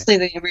 Obviously,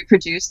 they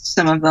reproduced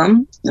some of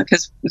them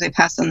because they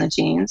passed on the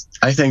genes.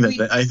 I think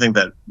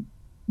that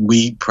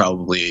we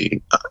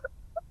probably.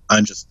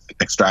 I'm just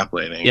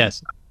extrapolating.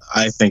 Yes.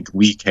 I think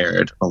we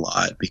cared a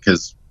lot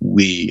because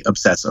we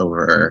obsess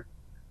over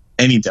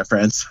any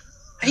difference.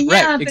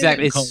 Yeah, Right,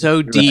 exactly. It's Culture, so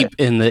right. deep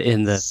in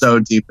the So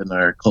deep in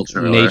our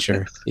culture.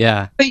 nature.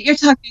 Yeah. But you're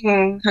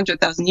talking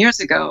 100,000 years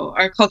ago.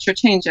 Our culture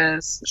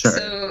changes. Sure.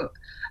 So,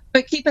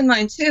 but keep in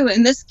mind too,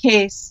 in this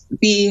case,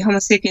 the Homo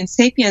sapiens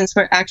sapiens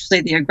were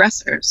actually the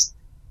aggressors.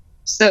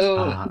 So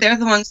Ah. they're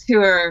the ones who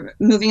are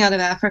moving out of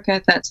Africa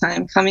at that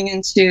time, coming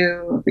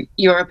into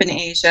Europe and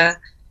Asia,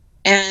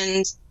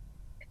 and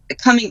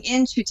coming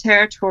into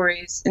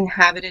territories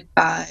inhabited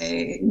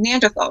by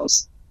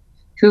Neanderthals,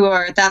 who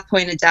are at that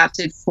point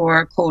adapted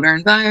for colder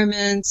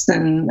environments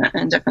and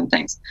different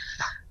things.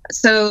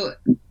 So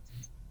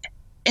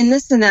in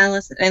this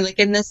analysis, and like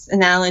in this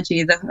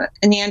analogy, the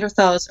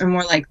Neanderthals are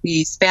more like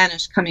the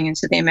Spanish coming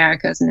into the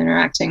Americas and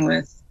interacting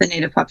with the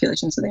native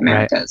populations of the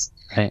Americas.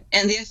 Right.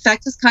 And the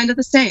effect is kind of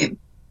the same.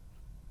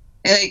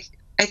 Like,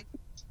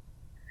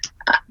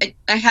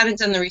 I haven't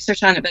done the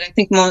research on it, but I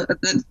think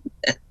the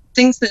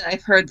things that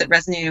I've heard that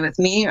resonated with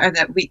me are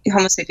that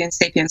Homo sapiens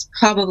sapiens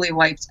probably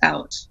wiped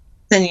out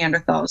the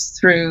Neanderthals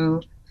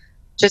through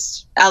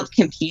just out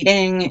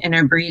competing,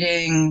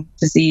 interbreeding,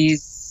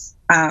 disease,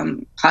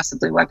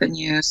 possibly weapon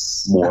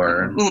use,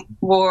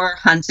 war,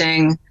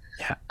 hunting.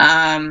 Yeah.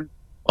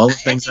 All the I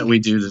things that think- we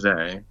do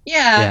today.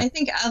 Yeah, Yeah. I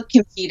think out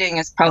competing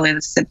is probably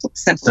the simplest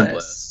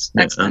Simplest,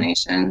 yeah.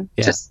 explanation.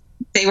 Yeah. Just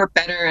they were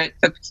better at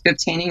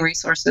obtaining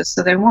resources,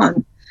 so they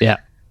won.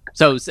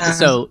 So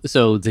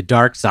the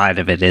dark side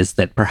of it is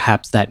that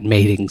perhaps that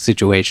mating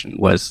situation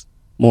was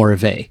more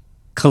of a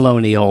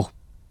colonial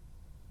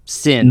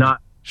sin, Not,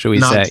 should we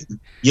not, say?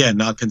 yeah,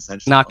 not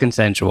consensual. Not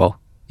consensual.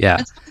 Yeah.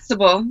 That's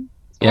possible.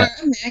 Yeah.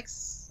 Or a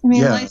mix. I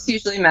mean, Yeah. life's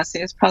usually messy.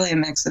 It's probably a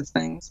mix of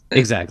things. But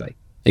Exactly.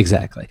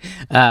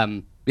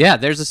 Yeah,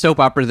 there's a soap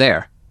opera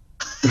there.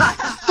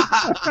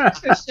 for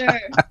sure.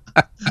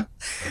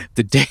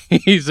 The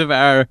days of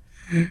our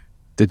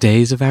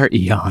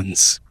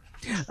eons.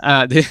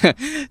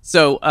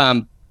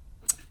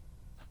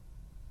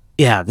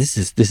 Yeah,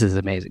 this is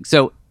amazing.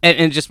 So,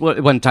 and just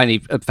one tiny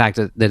fact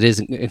that is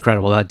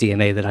incredible about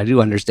DNA that I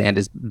do understand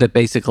is that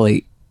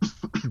basically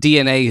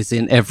DNA is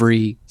in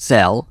every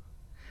cell,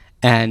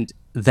 and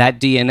that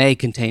DNA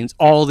contains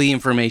all the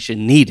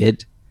information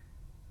needed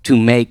to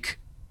make,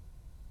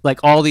 like,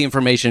 all the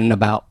information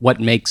about what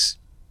makes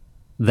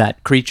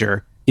that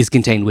creature is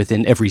contained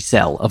within every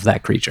cell of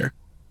that creature.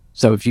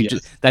 So if you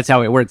Yes. that's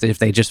how it works. If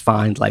they just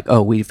find, like,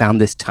 oh, we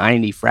found this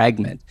tiny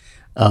fragment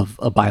of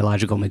a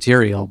biological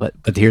material, but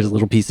here's a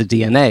little piece of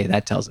DNA,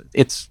 that tells it.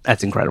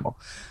 That's incredible.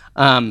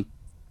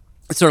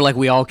 It's sort of like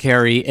we all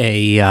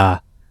carry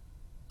our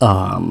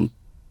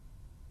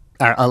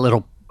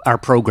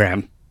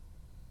program.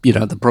 You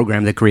know, the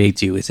program that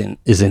creates you is in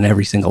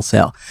every single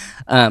cell.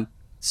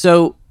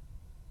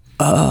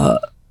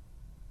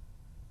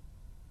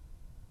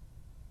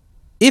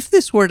 If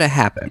this were to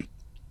happen,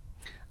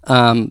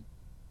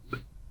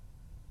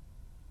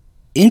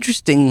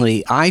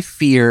 interestingly, I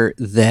fear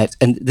that,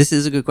 and this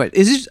is a good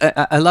question.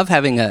 I love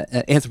having an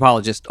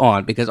anthropologist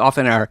on, because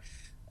often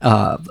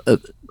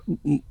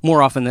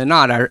more often than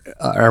not,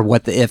 our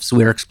what the ifs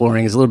we're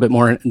exploring is a little bit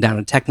more down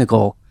a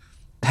technical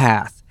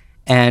path.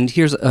 And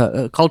here's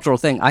a cultural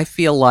thing. I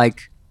feel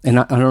like, and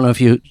I don't know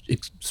if you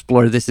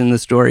explore this in the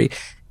story,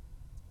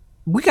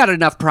 we got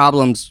enough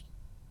problems,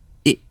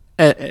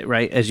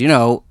 right? As you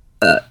know,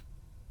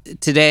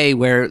 today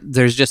where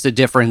there's just a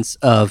difference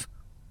of,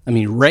 I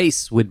mean,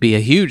 race would be a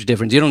huge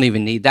difference. You don't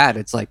even need that.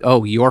 It's like,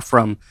 oh, you're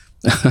from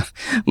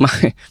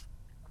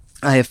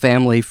I have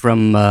family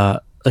from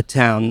a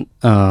town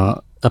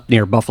up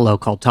near Buffalo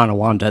called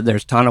Tonawanda.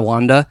 There's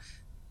Tonawanda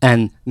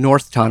and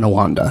North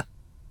Tonawanda,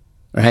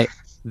 right?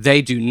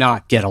 They do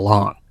not get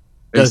along.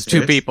 Those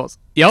two peoples.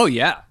 Oh,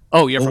 yeah.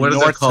 Oh, you're from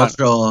North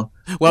cultural.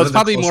 Well, it's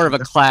probably more of a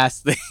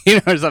class thing,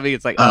 or something.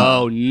 It's like,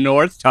 oh,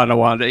 North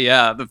Tonawanda,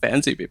 yeah, the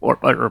fancy people,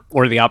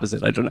 or the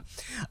opposite. I don't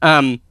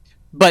know.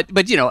 But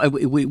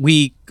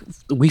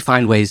we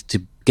find ways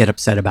to get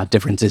upset about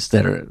differences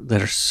that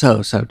are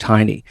so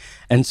tiny,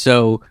 and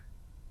so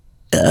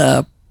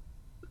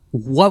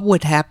what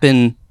would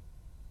happen?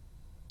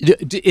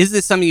 Is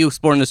this something you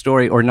explore in the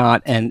story or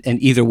not? And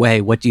either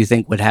way, what do you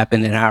think would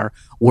happen in our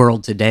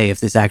world today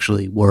if this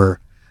actually were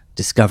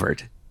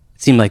discovered?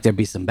 It seemed like there'd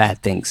be some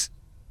bad things.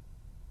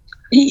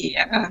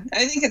 Yeah,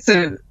 I think it's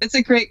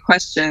a great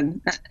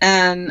question,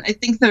 and I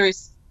think the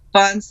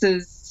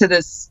responses to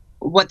this,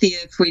 what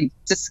if we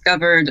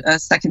discovered a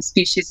second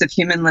species of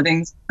human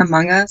living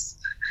among us,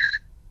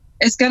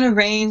 is going to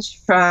range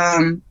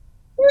from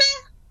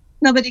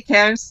nobody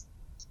cares.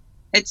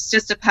 It's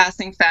just a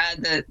passing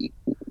fad that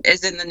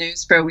is in the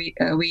news for a week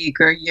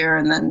or a year,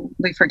 and then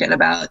we forget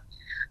about.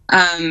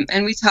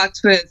 And we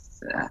talked with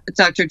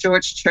Dr.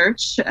 George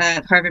Church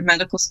at Harvard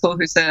Medical School,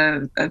 who's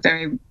a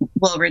very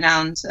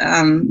well-renowned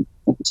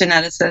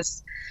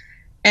geneticist.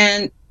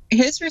 And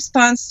his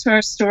response to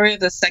our story of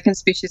the second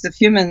species of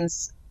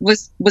humans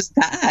was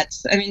that.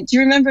 I mean, do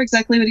you remember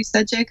exactly what he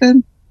said,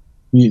 Jacob?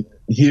 He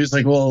was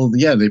like, well,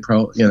 yeah, they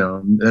probably,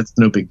 that's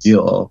no big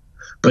deal.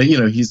 But,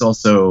 he's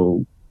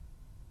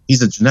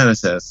a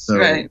geneticist. So,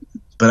 right.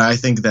 But I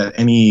think that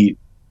any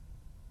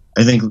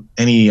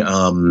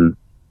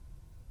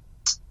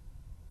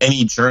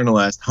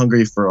journalist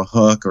hungry for a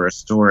hook or a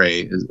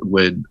story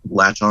would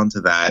latch onto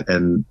that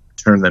and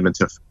turn them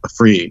into a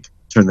freak,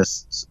 turn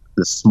this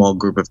small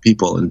group of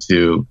people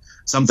into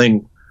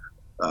something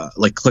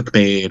like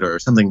clickbait or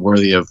something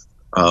worthy of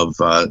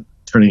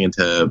turning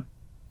into,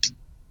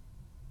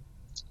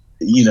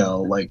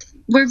 like...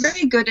 We're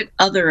very good at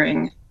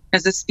othering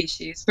as a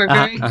species. We're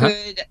very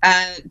good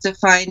at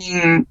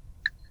defining,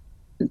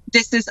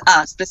 this is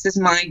us, this is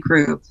my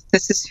group,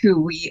 this is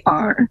who we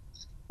are.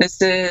 This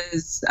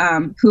is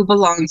who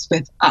belongs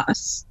with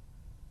us.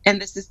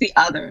 And this is the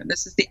other.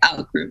 This is the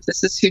out group.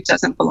 This is who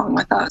doesn't belong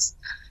with us.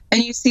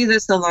 And you see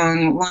this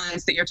along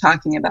lines that you're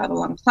talking about,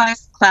 along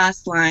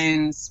class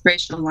lines,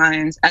 racial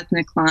lines,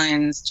 ethnic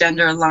lines,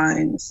 gender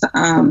lines,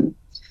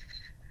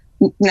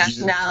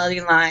 nationality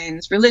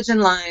lines, religion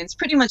lines,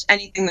 pretty much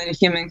anything that a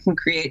human can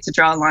create to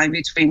draw a line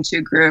between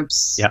two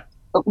groups. Yep.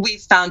 We've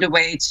found a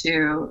way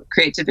to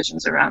create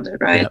divisions around it,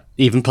 right? Yep.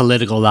 Even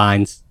political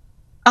lines.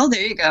 Oh,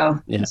 there you go.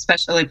 Yeah.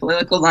 Especially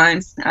political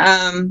lines.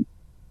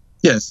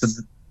 Yes.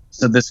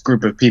 So this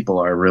group of people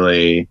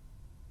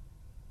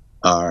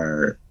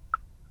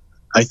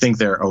I think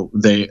they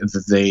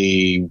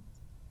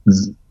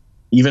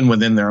even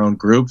within their own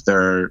group,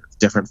 there are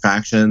different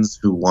factions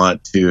who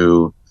want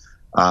to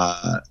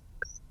kind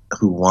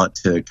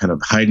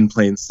of hide in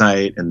plain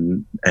sight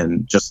and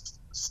just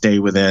stay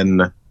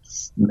within,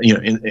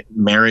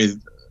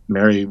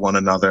 marry one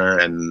another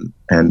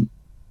and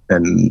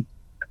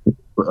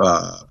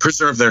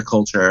preserve their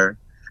culture.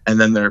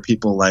 And then there are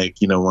people like,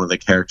 one of the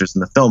characters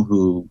in the film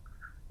who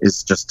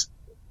is just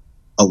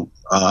a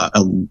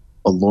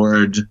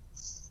lord,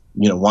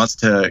 wants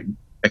to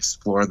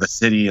explore the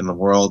city and the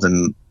world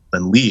and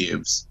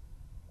leaves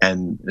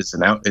and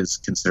is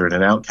considered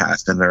an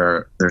outcast. And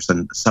there's a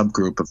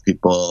subgroup of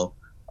people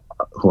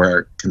who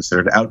are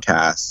considered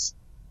outcasts,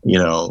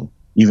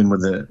 even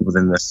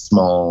within this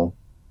small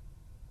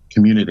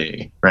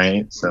community,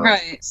 right? So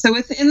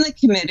within the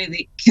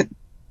community,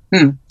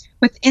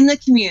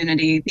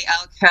 the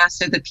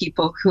outcasts are the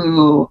people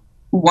who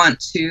want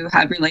to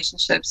have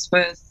relationships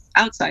with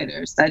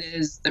outsiders. That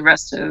is the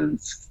rest of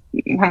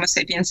Homo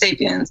sapiens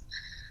sapiens.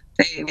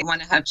 They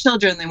want to have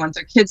children. They want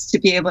their kids to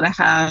be able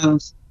to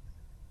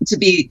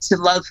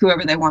love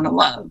whoever they want to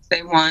love.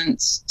 They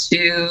want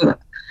to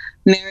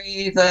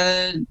marry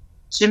the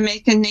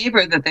Jamaican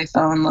neighbor that they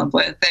fell in love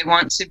with. They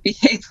want to be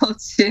able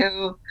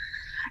to,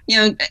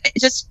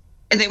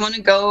 they want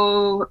to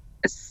go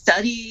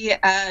study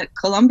at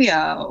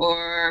Columbia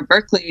or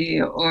Berkeley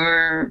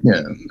or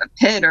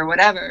Pitt or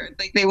whatever.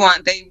 Like they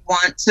want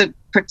to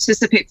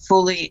participate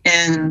fully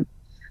in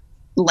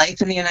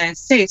life in the United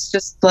States.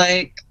 Just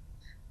like,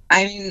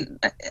 I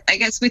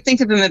guess we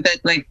think of them a bit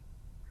like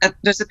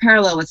there's a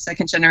parallel with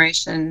second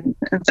generation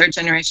and third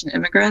generation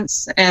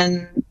immigrants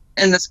and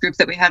in this group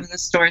that we have in the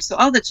story. So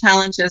all the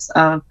challenges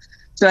of,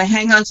 do I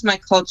hang on to my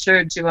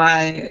culture? Do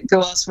I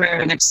go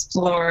elsewhere and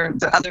explore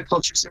the other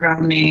cultures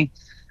around me?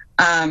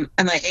 Am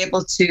I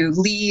able to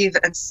leave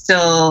and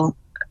still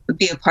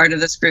be a part of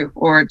this group,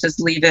 or does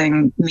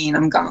leaving mean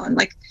I'm gone?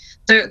 Like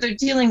they're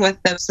dealing with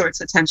those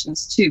sorts of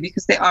tensions too,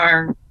 because they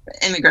are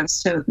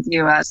immigrants to the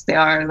U.S. They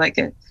are like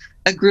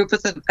a group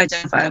with an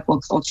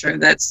identifiable culture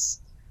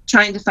that's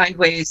trying to find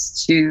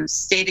ways to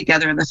stay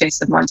together in the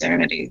face of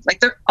modernity. Like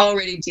they're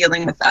already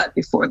dealing with that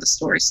before the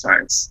story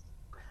starts.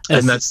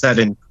 And that's set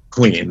in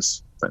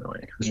Queens, by the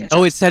way. Yeah.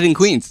 Oh, it's set in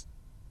Queens.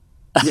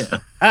 Yeah.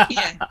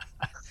 Yeah.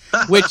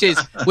 which is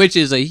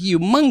a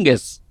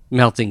humongous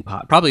melting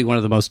pot. Probably one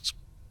of the most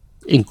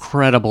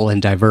incredible and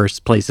diverse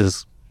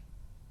places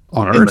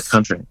on Earth. In the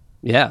country.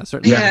 Yeah,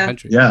 certainly in Yeah. the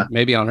country. Yeah.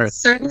 Maybe on Earth.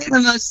 Certainly the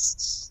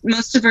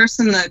most diverse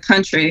in the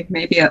country,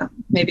 maybe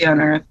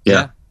on Earth.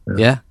 Yeah.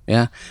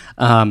 Yeah.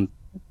 And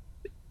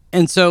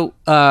so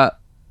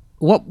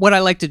what I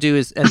like to do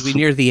is, as we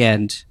near the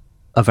end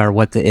of our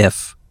What the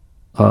If,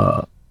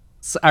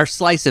 our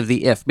slice of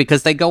the if,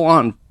 because they go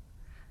on,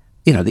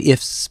 the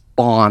ifs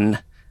spawn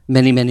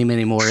many, many,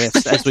 many more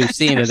ifs, as we've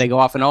seen, and they go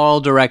off in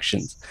all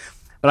directions.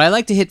 But I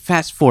like to hit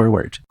fast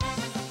forward.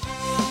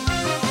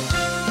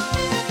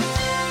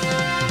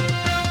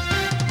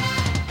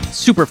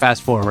 Super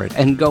fast forward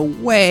and go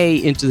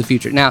way into the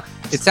future. Now,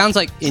 it sounds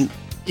like in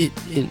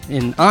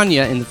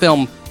Anya, in the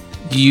film,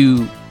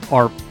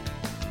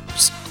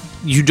 it's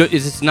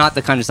not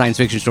the kind of science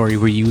fiction story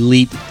where you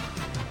leap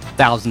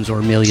thousands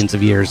or millions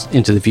of years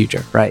into the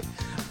future, right?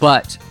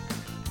 But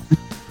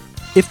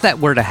if that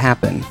were to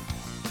happen,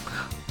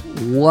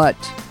 what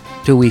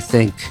do we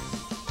think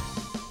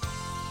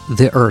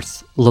the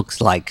Earth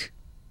looks like?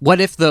 What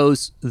if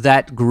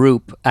that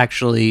group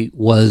actually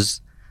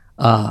was,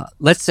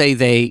 let's say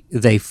they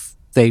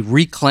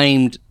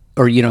reclaimed,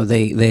 or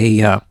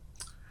they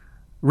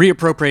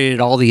reappropriated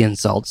all the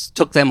insults,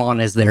 took them on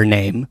as their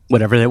name,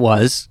 whatever it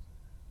was,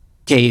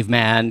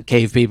 caveman,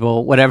 cave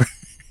people, whatever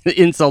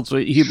insults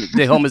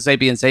the Homo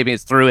sapiens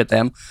sapiens threw at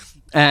them,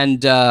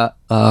 and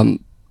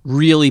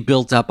really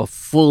built up a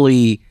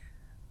fully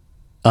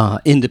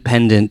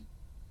independent,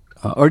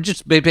 or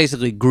just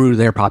basically grew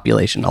their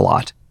population a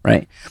lot,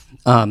 right?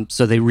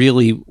 So they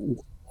really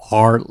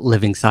are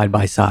living side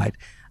by side.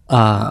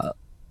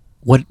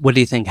 What do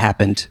you think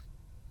happened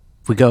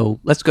if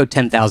let's go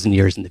 10,000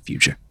 years in the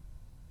future,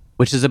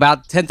 which is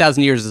about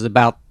 10,000 years is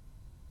about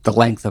the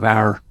length of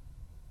our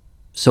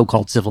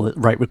so-called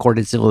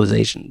recorded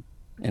civilization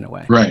in a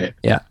way. Right.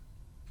 Yeah.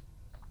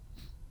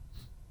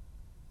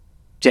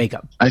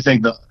 Jacob. I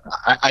think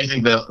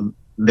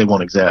they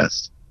won't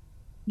exist.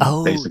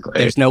 Oh, basically.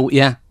 There's no,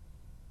 yeah.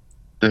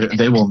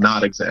 They will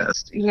not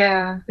exist.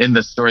 Yeah. In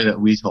the story that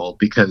we told,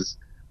 because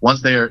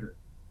once they are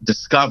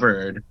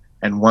discovered,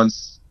 and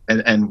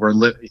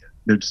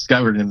they're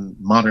discovered in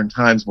modern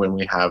times when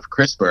we have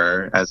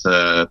CRISPR as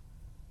a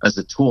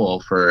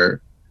tool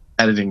for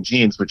editing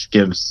genes, which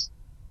gives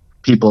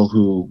people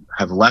who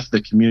have left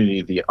the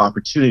community the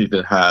opportunity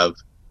to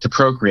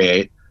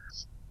procreate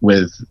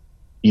with,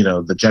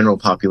 the general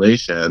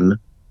population,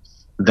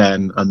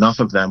 then enough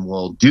of them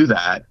will do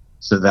that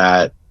so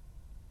that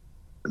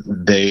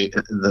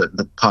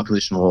the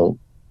population will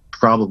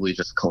probably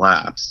just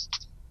collapse.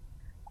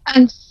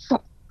 And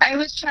I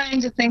was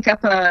trying to think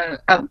up a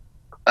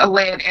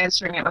way of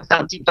answering it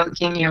without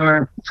debunking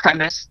your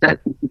premise that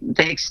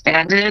they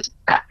expanded,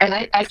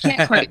 and I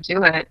can't quite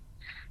do it.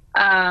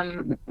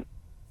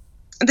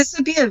 This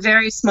would be a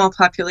very small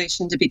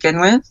population to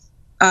begin with,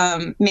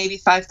 maybe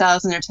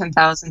 5,000 or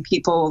 10,000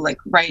 people, like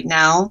right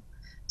now.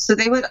 So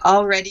they would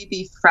already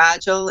be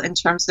fragile in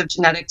terms of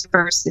genetic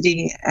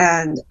diversity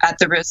and at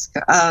the risk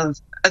of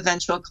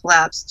eventual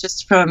collapse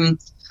just from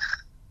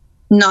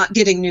not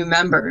getting new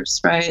members,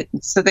 right?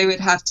 So they would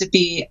have to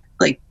be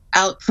like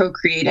out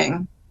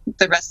procreating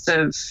the rest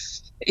of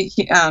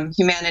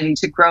humanity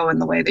to grow in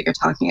the way that you're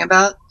talking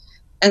about.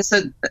 And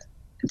so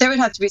there would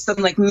have to be some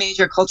like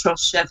major cultural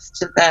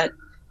shift that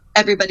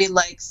everybody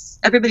loves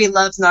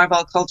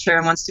Narval culture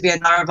and wants to be a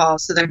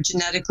Narval, so they're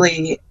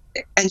genetically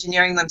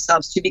engineering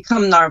themselves to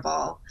become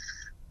Narval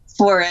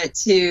for it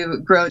to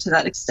grow to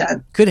that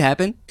extent. Could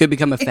happen. Could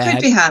become a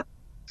fad.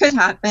 Could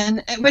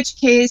happen. In which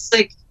case,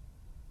 like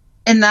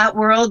in that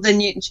world,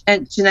 then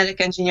genetic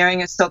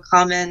engineering is so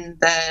common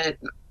that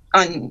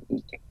on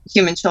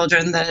human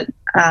children that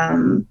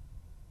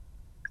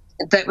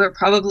we're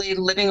probably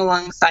living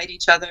alongside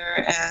each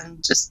other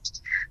and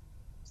just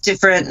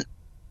different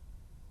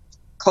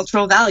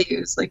cultural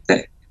values, like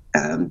that,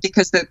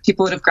 because the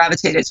people would have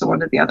gravitated to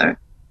one or the other.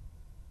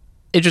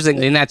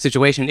 Interestingly, in that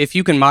situation, if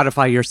you can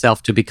modify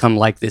yourself to become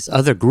like this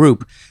other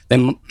group,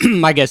 then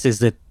my guess is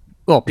that,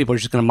 people are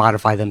just going to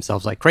modify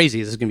themselves like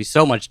crazy. There's going to be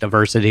so much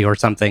diversity or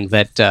something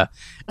that,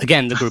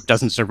 again, the group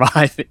doesn't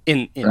survive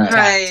in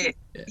right.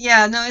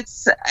 Yeah, no,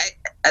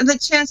 the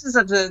chances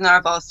of the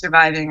Narval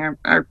surviving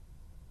are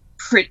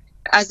pretty,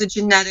 as a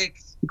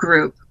genetic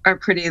group, are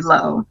pretty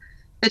low.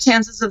 The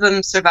chances of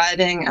them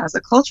surviving as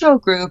a cultural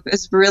group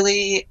is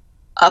really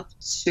up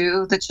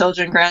to the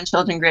children,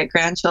 grandchildren,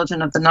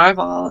 great-grandchildren of the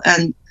Narval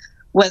and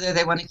whether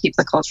they want to keep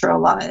the culture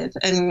alive.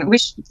 And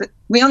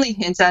we only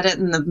hint at it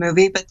in the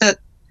movie, but that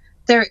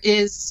there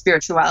is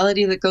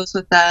spirituality that goes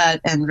with that,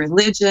 and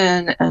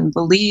religion and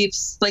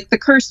beliefs. Like the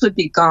curse would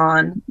be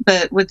gone,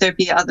 but would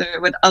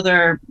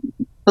other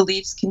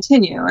beliefs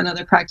continue and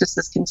other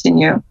practices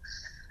continue?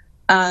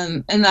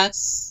 And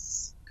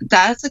that's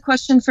that's a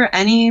question for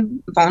any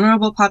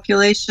vulnerable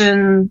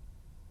population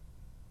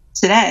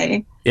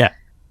today. Yeah.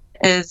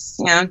 Is,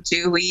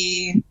 do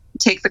we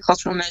take the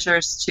cultural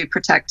measures to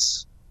protect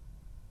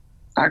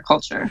our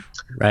culture?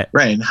 Right.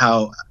 Right. And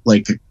how,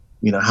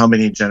 how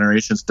many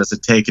generations does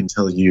it take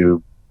until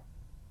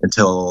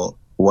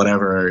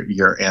whatever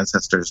your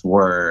ancestors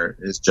were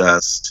is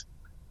just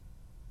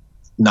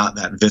not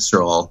that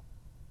visceral?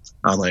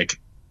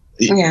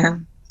 Yeah.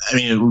 I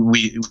mean,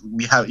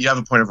 you have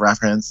a point of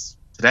reference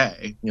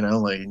today,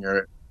 in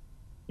your,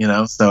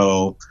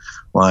 so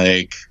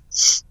my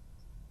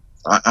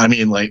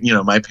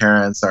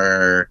parents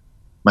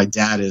my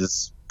dad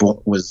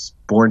was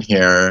born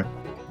here,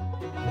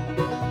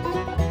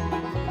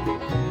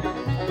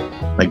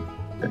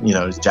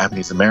 he's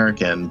Japanese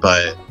American,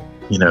 but,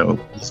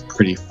 he's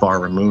pretty far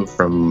removed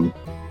from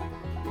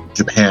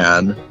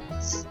Japan,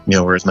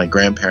 whereas my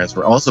grandparents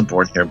were also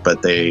born here,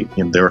 but they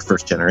were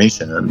first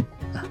generation.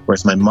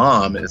 Whereas my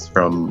mom is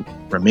from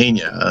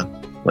Romania,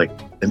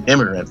 an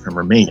immigrant from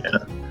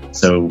Romania.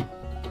 So,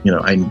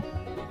 I'm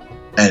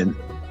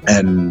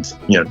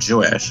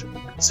Jewish.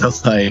 So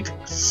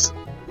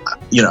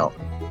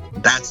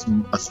that's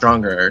a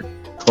stronger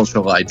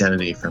cultural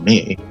identity for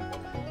me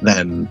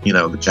than,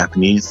 the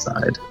Japanese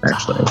side,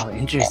 actually. Oh,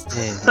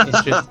 interesting.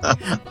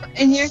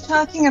 And you're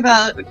talking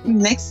about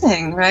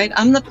mixing, right?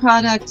 I'm the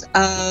product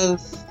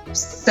of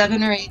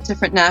 7 or 8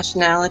 different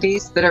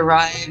nationalities that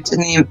arrived in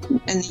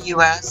the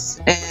U.S.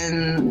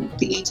 in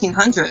the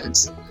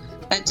 1800s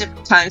at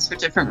different times for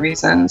different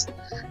reasons.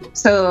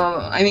 So,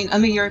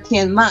 I'm a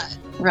European mutt,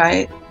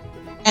 right?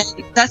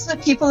 And that's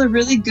what people are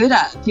really good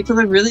at. People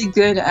are really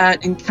good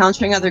at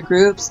encountering other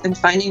groups and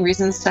finding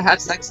reasons to have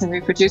sex and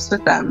reproduce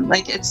with them.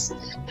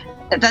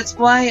 That's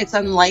why it's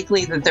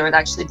unlikely that there would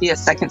actually be a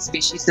second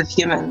species of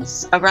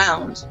humans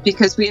around,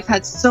 because we have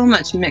had so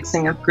much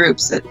mixing of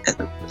groups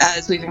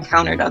as we've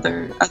encountered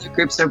other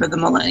groups over the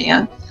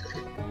millennia.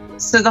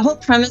 So the whole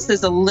premise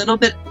is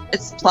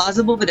it's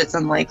plausible, but it's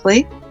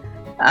unlikely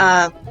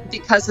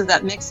because of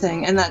that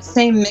mixing. And that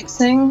same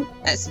mixing,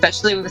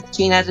 especially with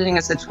gene editing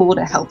as a tool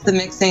to help the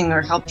mixing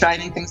or help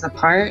driving things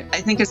apart,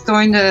 I think it's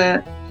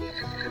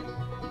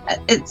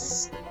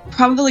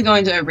probably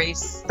going to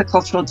erase the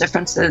cultural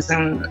differences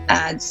and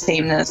add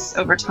sameness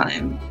over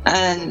time.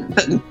 And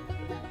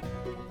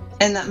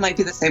that might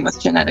be the same with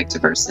genetic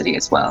diversity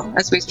as well,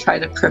 as we try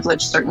to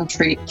privilege certain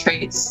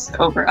traits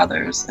over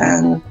others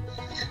and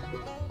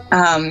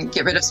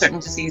get rid of certain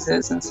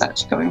diseases and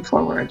such going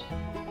forward.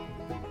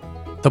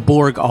 The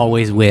Borg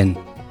always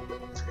win.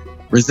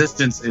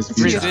 Resistance is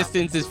futile.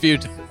 Resistance is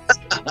futile.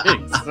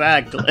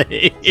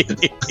 Exactly.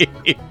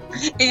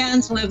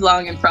 And live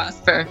long and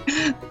prosper.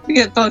 We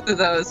get both of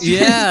those.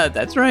 Yeah,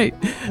 that's right.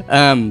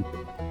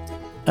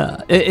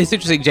 It's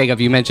interesting, Jacob,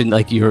 you mentioned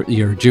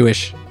your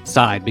Jewish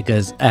side,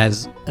 because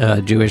as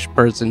a Jewish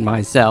person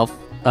myself,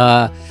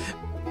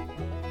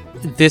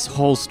 this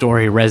whole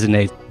story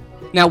resonates.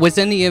 Now, was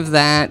any of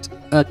that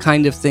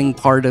kind of thing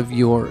part of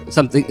your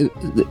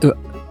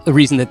a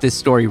reason that this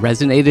story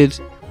resonated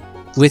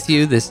with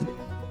you?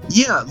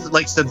 Yeah,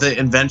 so the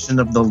invention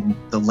of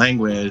the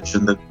language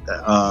and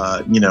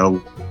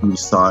we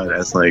saw it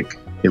as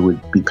it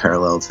would be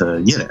parallel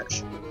to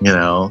Yiddish,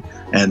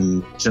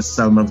 and just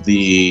some of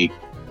the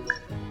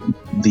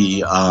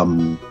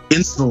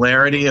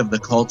insularity of the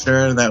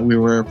culture that we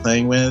were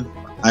playing with.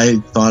 I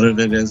thought of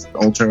it as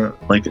ultra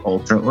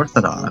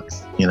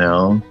orthodox,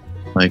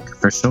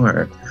 for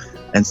sure.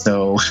 And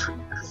so,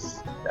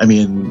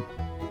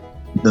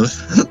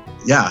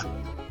 yeah.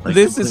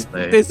 This is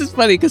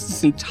funny, because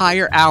this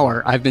entire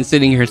hour I've been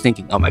sitting here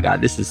thinking, oh my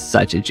God, this is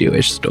such a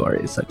Jewish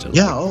story,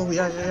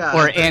 yeah.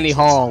 Or Annie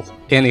Hall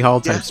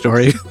type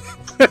story.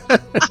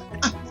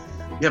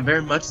 Yeah,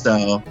 very much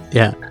so.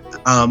 Yeah.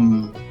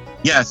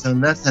 So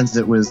in that sense,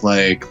 it was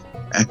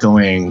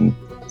echoing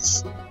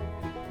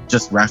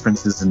just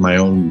references in my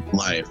own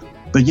life.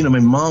 But my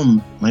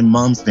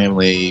mom's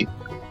family,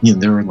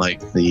 they were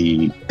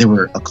they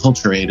were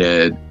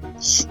acculturated,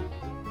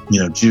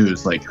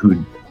 Jews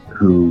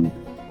who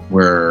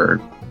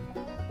were,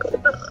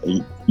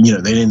 they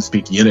didn't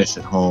speak Yiddish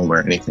at home or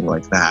anything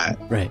like that.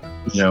 Right.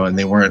 And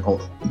they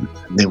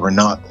were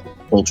not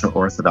ultra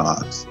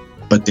Orthodox,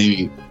 but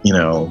they,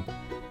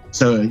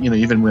 so,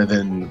 even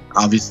within,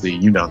 obviously,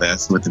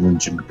 this, within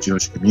the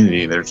Jewish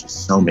community, there's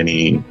just so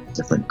many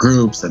different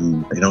groups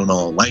and they don't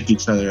all like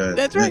each other.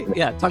 That's right.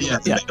 Yeah.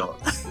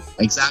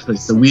 Exactly.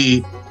 So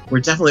we're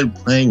definitely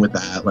playing with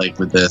that,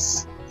 with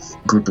this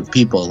group of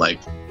people,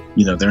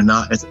 they're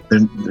not,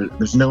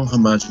 there's no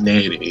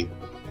homogeneity,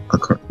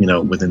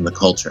 within the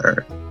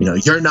culture.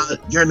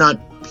 You're not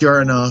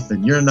pure enough,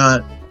 and you're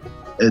not.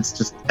 It's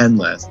just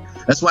endless.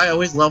 That's why I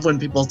always love when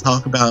people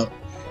talk about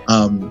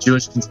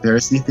Jewish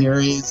conspiracy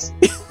theories.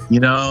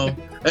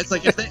 It's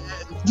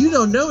if you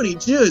don't know any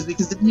Jews,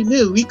 because if you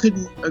knew, we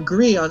couldn't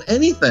agree on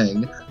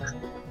anything.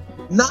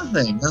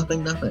 Nothing.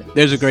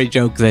 There's a great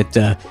joke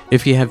that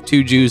if you have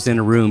two Jews in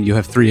a room, you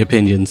have three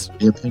opinions.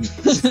 The opinion.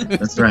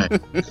 That's right.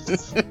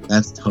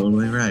 That's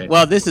totally right.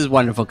 Well, this is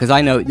wonderful because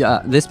I know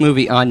this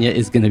movie, Anya,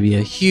 is going to be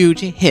a huge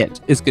hit.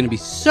 It's going to be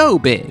so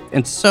big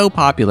and so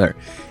popular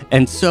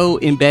and so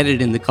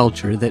embedded in the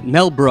culture that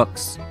Mel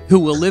Brooks, who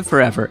will live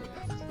forever,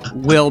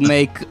 will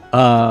make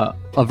a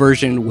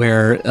version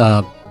where...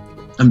 a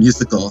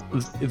musical.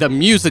 The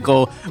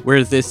musical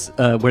where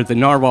where the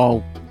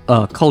Narwhal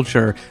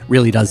culture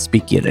really does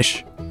speak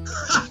Yiddish.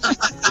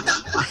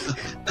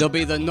 There'll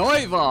be the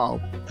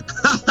Neuval.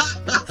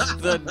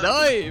 The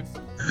Neuv.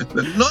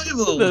 The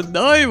Neuval. The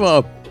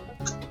Neuval.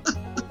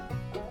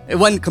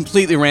 One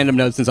completely random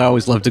note, since I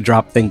always love to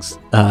drop things.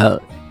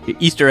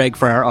 Easter egg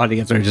for our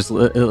audience, or just a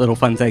little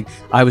fun thing.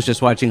 I was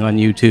just watching on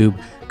YouTube.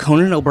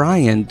 Conan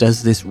O'Brien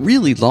does this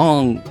really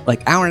long,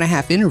 like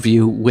hour-and-a-half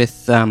interview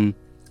with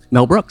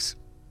Mel Brooks.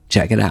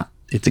 Check it out.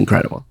 It's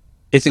incredible.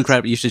 It's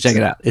incredible. You should check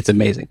it out. It's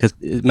amazing because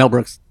Mel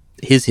Brooks,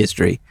 his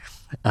history,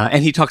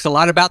 and he talks a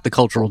lot about the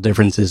cultural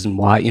differences and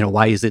why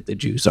is it that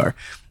Jews are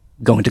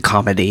going to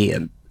comedy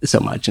and so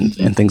much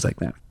and things like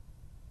that.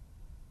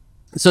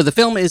 So the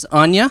film is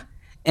Anya,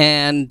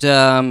 and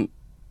can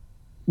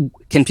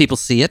people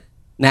see it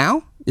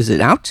now? Is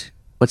it out?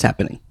 What's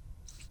happening?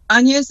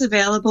 Anya is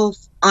available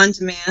on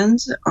demand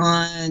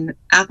on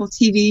Apple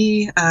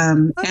TV,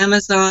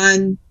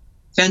 Amazon,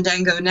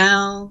 Fandango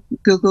Now,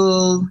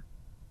 Google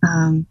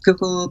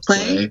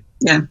Play,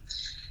 yeah,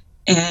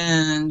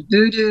 and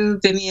Vudu,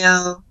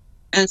 Vimeo,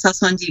 and it's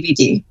also on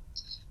DVD.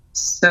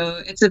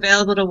 So it's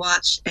available to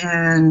watch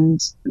and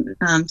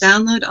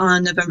download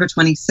on November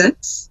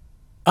 26th,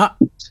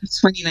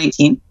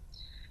 2019.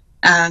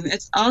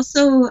 It's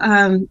also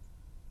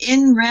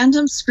in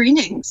random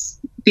screenings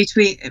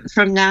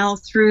from now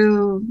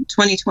through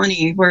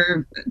 2020,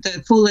 where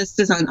the full list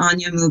is on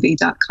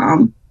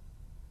anyamovie.com.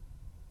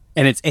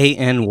 And it's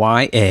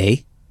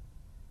ANYA.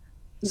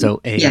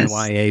 So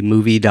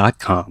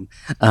ANYAmovie.com.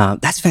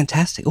 That's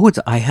fantastic. Oh,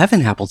 I have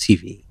an Apple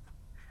TV.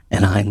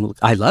 And I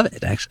love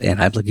it, actually.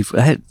 And I'm looking for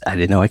that. I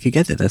didn't know I could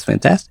get it. That's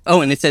fantastic.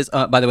 Oh, and it says,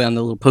 by the way, on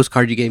the little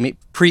postcard you gave me,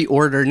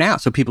 pre-order now.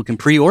 So people can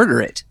pre-order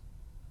it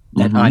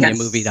at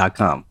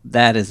anyamovie.com.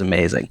 That is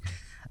amazing.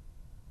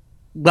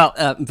 Well,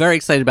 I'm very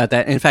excited about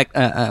that. In fact,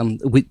 I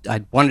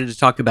wanted to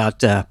talk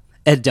about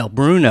Ed Del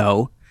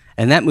Bruno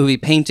and that movie,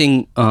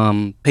 Painting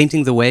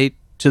the Way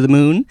to the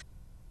Moon.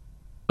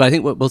 But I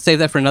think we'll save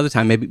that for another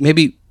time.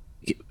 Maybe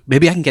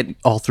I can get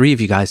all three of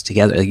you guys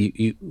together.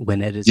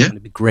 When Ed is going to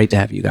be great to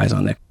have you guys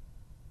on there.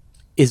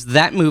 Is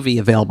that movie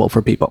available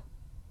for people?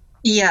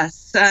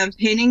 Yes.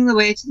 Painting the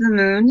Way to the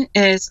Moon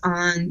is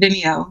on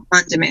Vimeo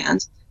on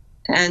demand.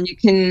 And you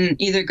can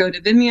either go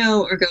to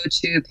Vimeo or go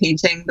to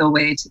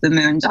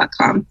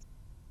paintingthewaytothemoon.com.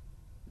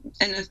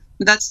 And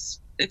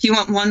if you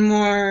want one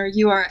more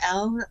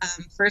URL,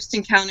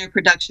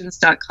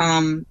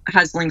 firstencounterproductions.com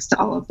has links to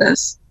all of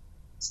this.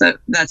 So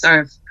that's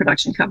our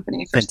production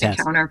company, First Fantastic.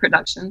 Encounter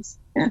Productions.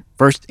 Yeah.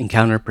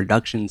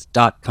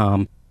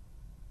 firstencounterproductions.com.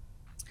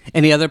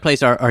 Any other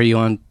place? Are you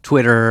on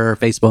Twitter,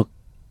 Facebook,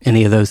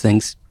 any of those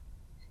things?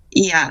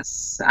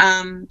 Yes.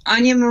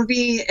 Anya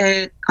Movie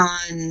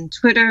on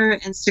Twitter,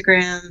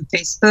 Instagram,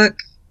 Facebook,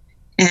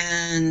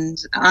 and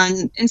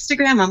on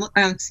Instagram, on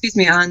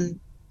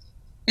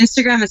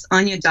Instagram it's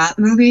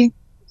Anya.movie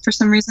for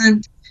some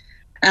reason.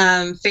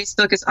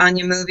 Facebook is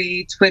Anya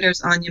Movie,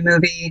 Twitter's Anya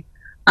Movie.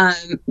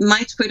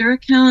 My Twitter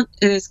account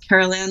is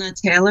Carolina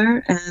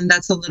Taylor, and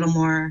that's a little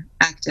more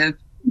active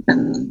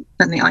than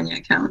the Anya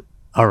account.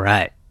 All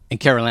right. And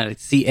Carolina,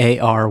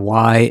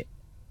 CARYLANNA.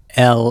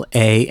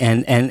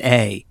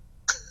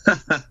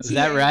 Is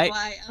that right?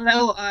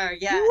 CAYLOR,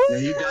 yeah. Yeah,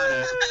 you got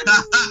it.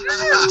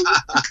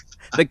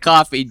 The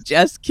coffee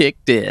just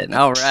kicked in.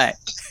 All right.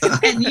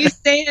 And you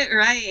say it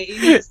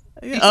right.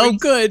 Oh,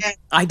 good.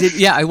 I did.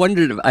 Yeah, I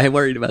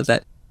worried about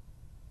that.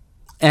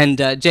 And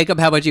Jacob,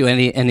 how about you?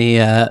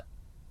 Any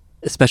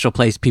special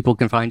place people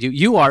can find you?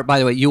 You are, by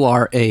the way,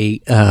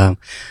 a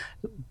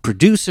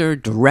producer,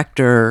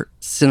 director,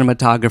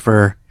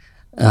 cinematographer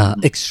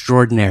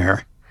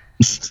extraordinaire.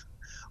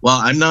 Well,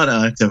 I'm not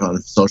active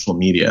on social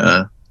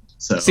media.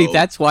 So See,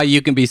 that's why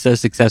you can be so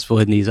successful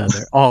in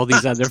all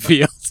these other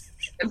fields.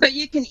 But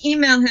you can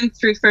email him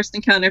through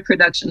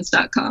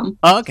firstencounterproductions.com.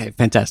 Oh, okay,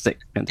 fantastic.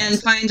 And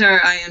find our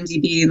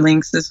IMDb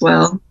links as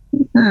well.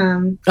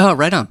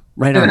 Right on.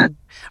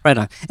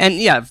 And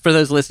yeah, for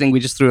those listening, we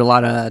just threw a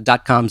lot of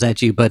 .coms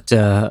at you, but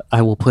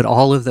I will put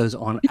all of those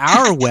on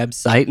our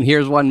website. And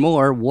here's one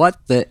more,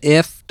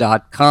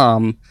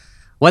 whattheif.com.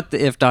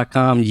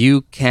 Whattheif.com.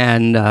 You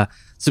can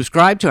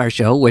subscribe to our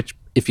show, which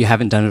if you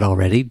haven't done it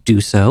already,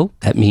 do so.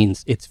 That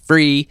means it's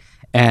free,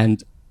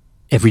 and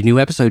every new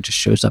episode just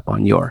shows up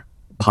on your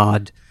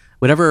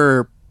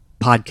whatever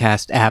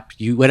podcast app,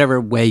 whatever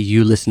way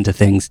you listen to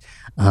things,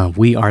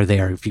 we are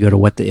there. If you go to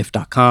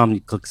whattheif.com,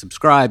 you click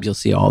subscribe, you'll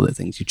see all the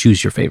things. You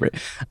choose your favorite.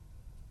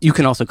 You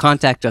can also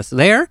contact us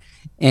there,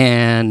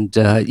 and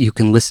you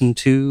can listen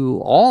to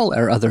all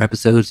our other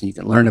episodes, and you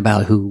can learn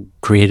about who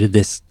created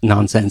this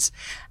nonsense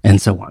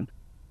and so on.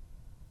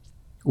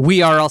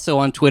 We are also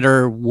on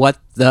Twitter, What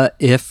the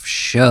If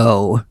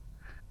Show.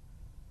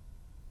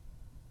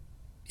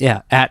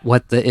 Yeah, at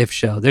What the If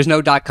Show. There's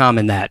no .com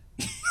in that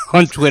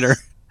on Twitter.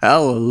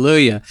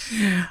 Hallelujah.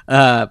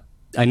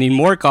 I need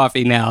more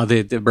coffee now.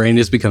 The brain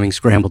is becoming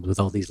scrambled with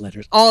all these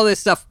letters. All this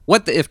stuff,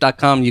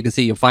 whattheif.com. You can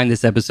see, you'll find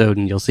this episode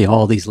and you'll see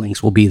all these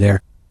links will be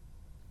there.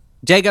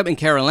 Jacob and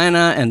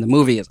Carolina, and the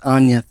movie is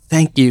Anya.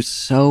 Thank you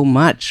so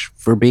much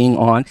for being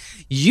on.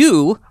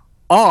 You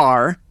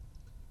are,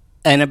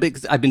 and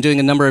I've been doing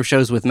a number of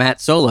shows with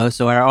Matt Solo,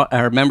 so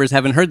our members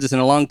haven't heard this in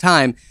a long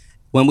time.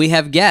 When we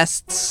have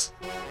guests,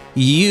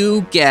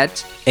 you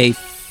get a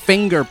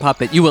finger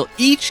puppet. You will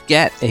each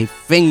get a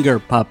finger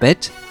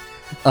puppet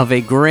of a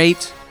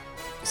great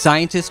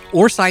scientist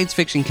or science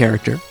fiction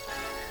character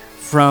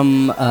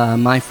from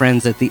my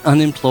friends at the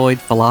Unemployed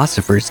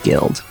Philosophers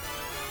Guild.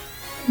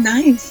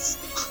 Nice.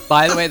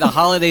 By the way, the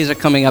holidays are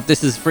coming up.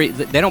 This is free.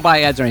 They don't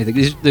buy ads or anything.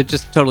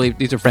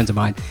 These are friends of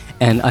mine,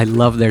 and I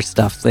love their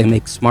stuff. They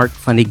make smart,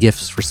 funny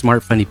gifts for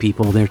smart, funny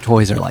people. Their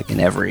toys are like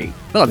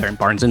they're in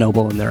Barnes &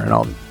 Noble, and they're in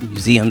all the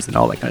museums and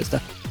all that kind of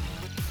stuff.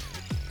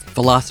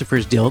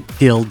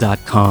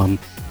 philosophersguild.com.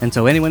 And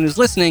so anyone who's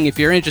listening, if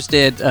you're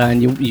interested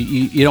and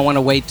you don't want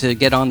to wait to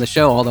get on the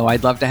show, although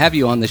I'd love to have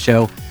you on the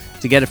show,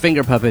 to get a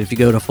finger puppet, if you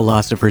go to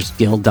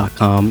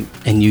philosophersguild.com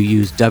and you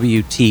use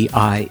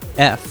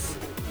WTIF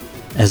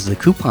as the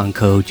coupon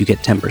code, you get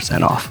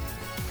 10% off.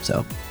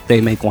 So they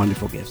make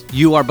wonderful gifts.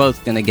 You are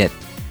both going to get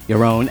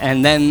your own.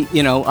 And then,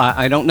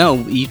 I don't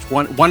know, each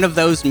one of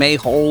those may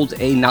hold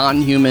a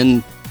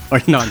non-Homo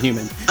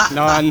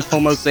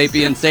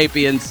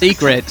sapien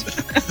secret.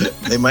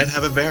 They might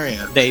have a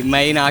variant. They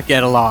may not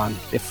get along.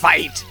 They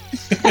fight.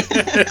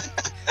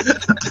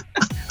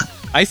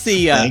 I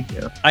see. Thank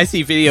you. I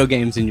see video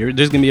games in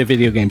there's going to be a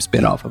video game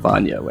spin-off of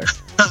Anya. Where,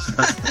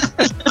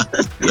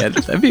 yeah,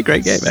 that'd be a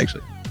great game,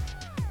 actually.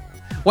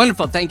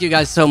 Wonderful. Thank you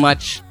guys so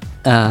much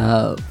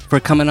for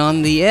coming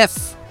on The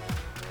If.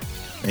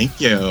 Thank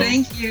you.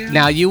 Thank you.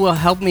 Now, you will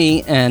help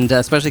me, and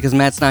especially because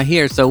Matt's not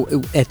here,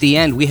 so at the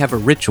end, we have a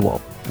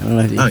ritual. I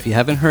don't know if you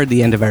haven't heard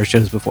the end of our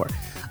shows before.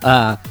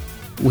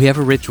 We have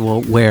a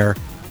ritual where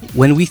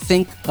when we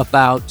think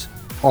about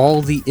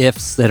all the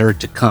ifs that are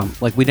to come,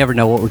 like we never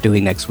know what we're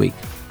doing next week.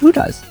 Who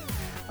does?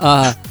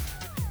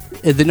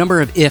 The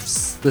number of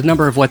ifs, the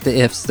number of what the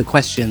ifs, the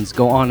questions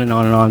go on and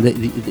on and on.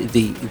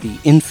 The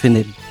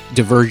infinite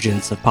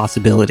divergence of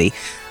possibility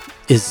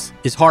is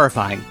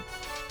horrifying.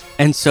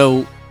 And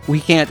so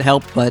we can't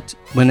help but,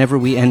 whenever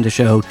we end a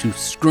show, to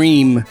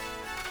scream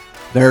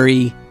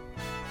very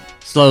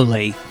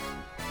slowly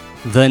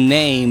the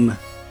name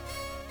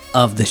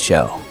of the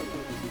show.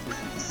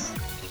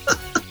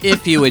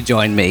 If you would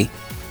join me.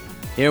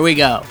 Here we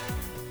go.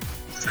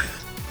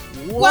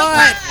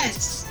 What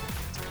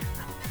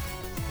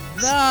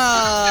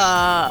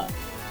the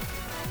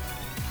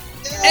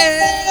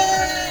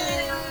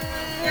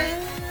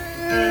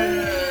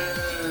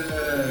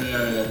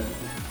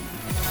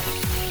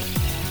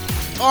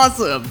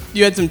Awesome.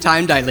 You had some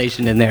time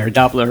dilation in there,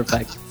 Doppler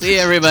effect. See you,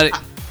 everybody.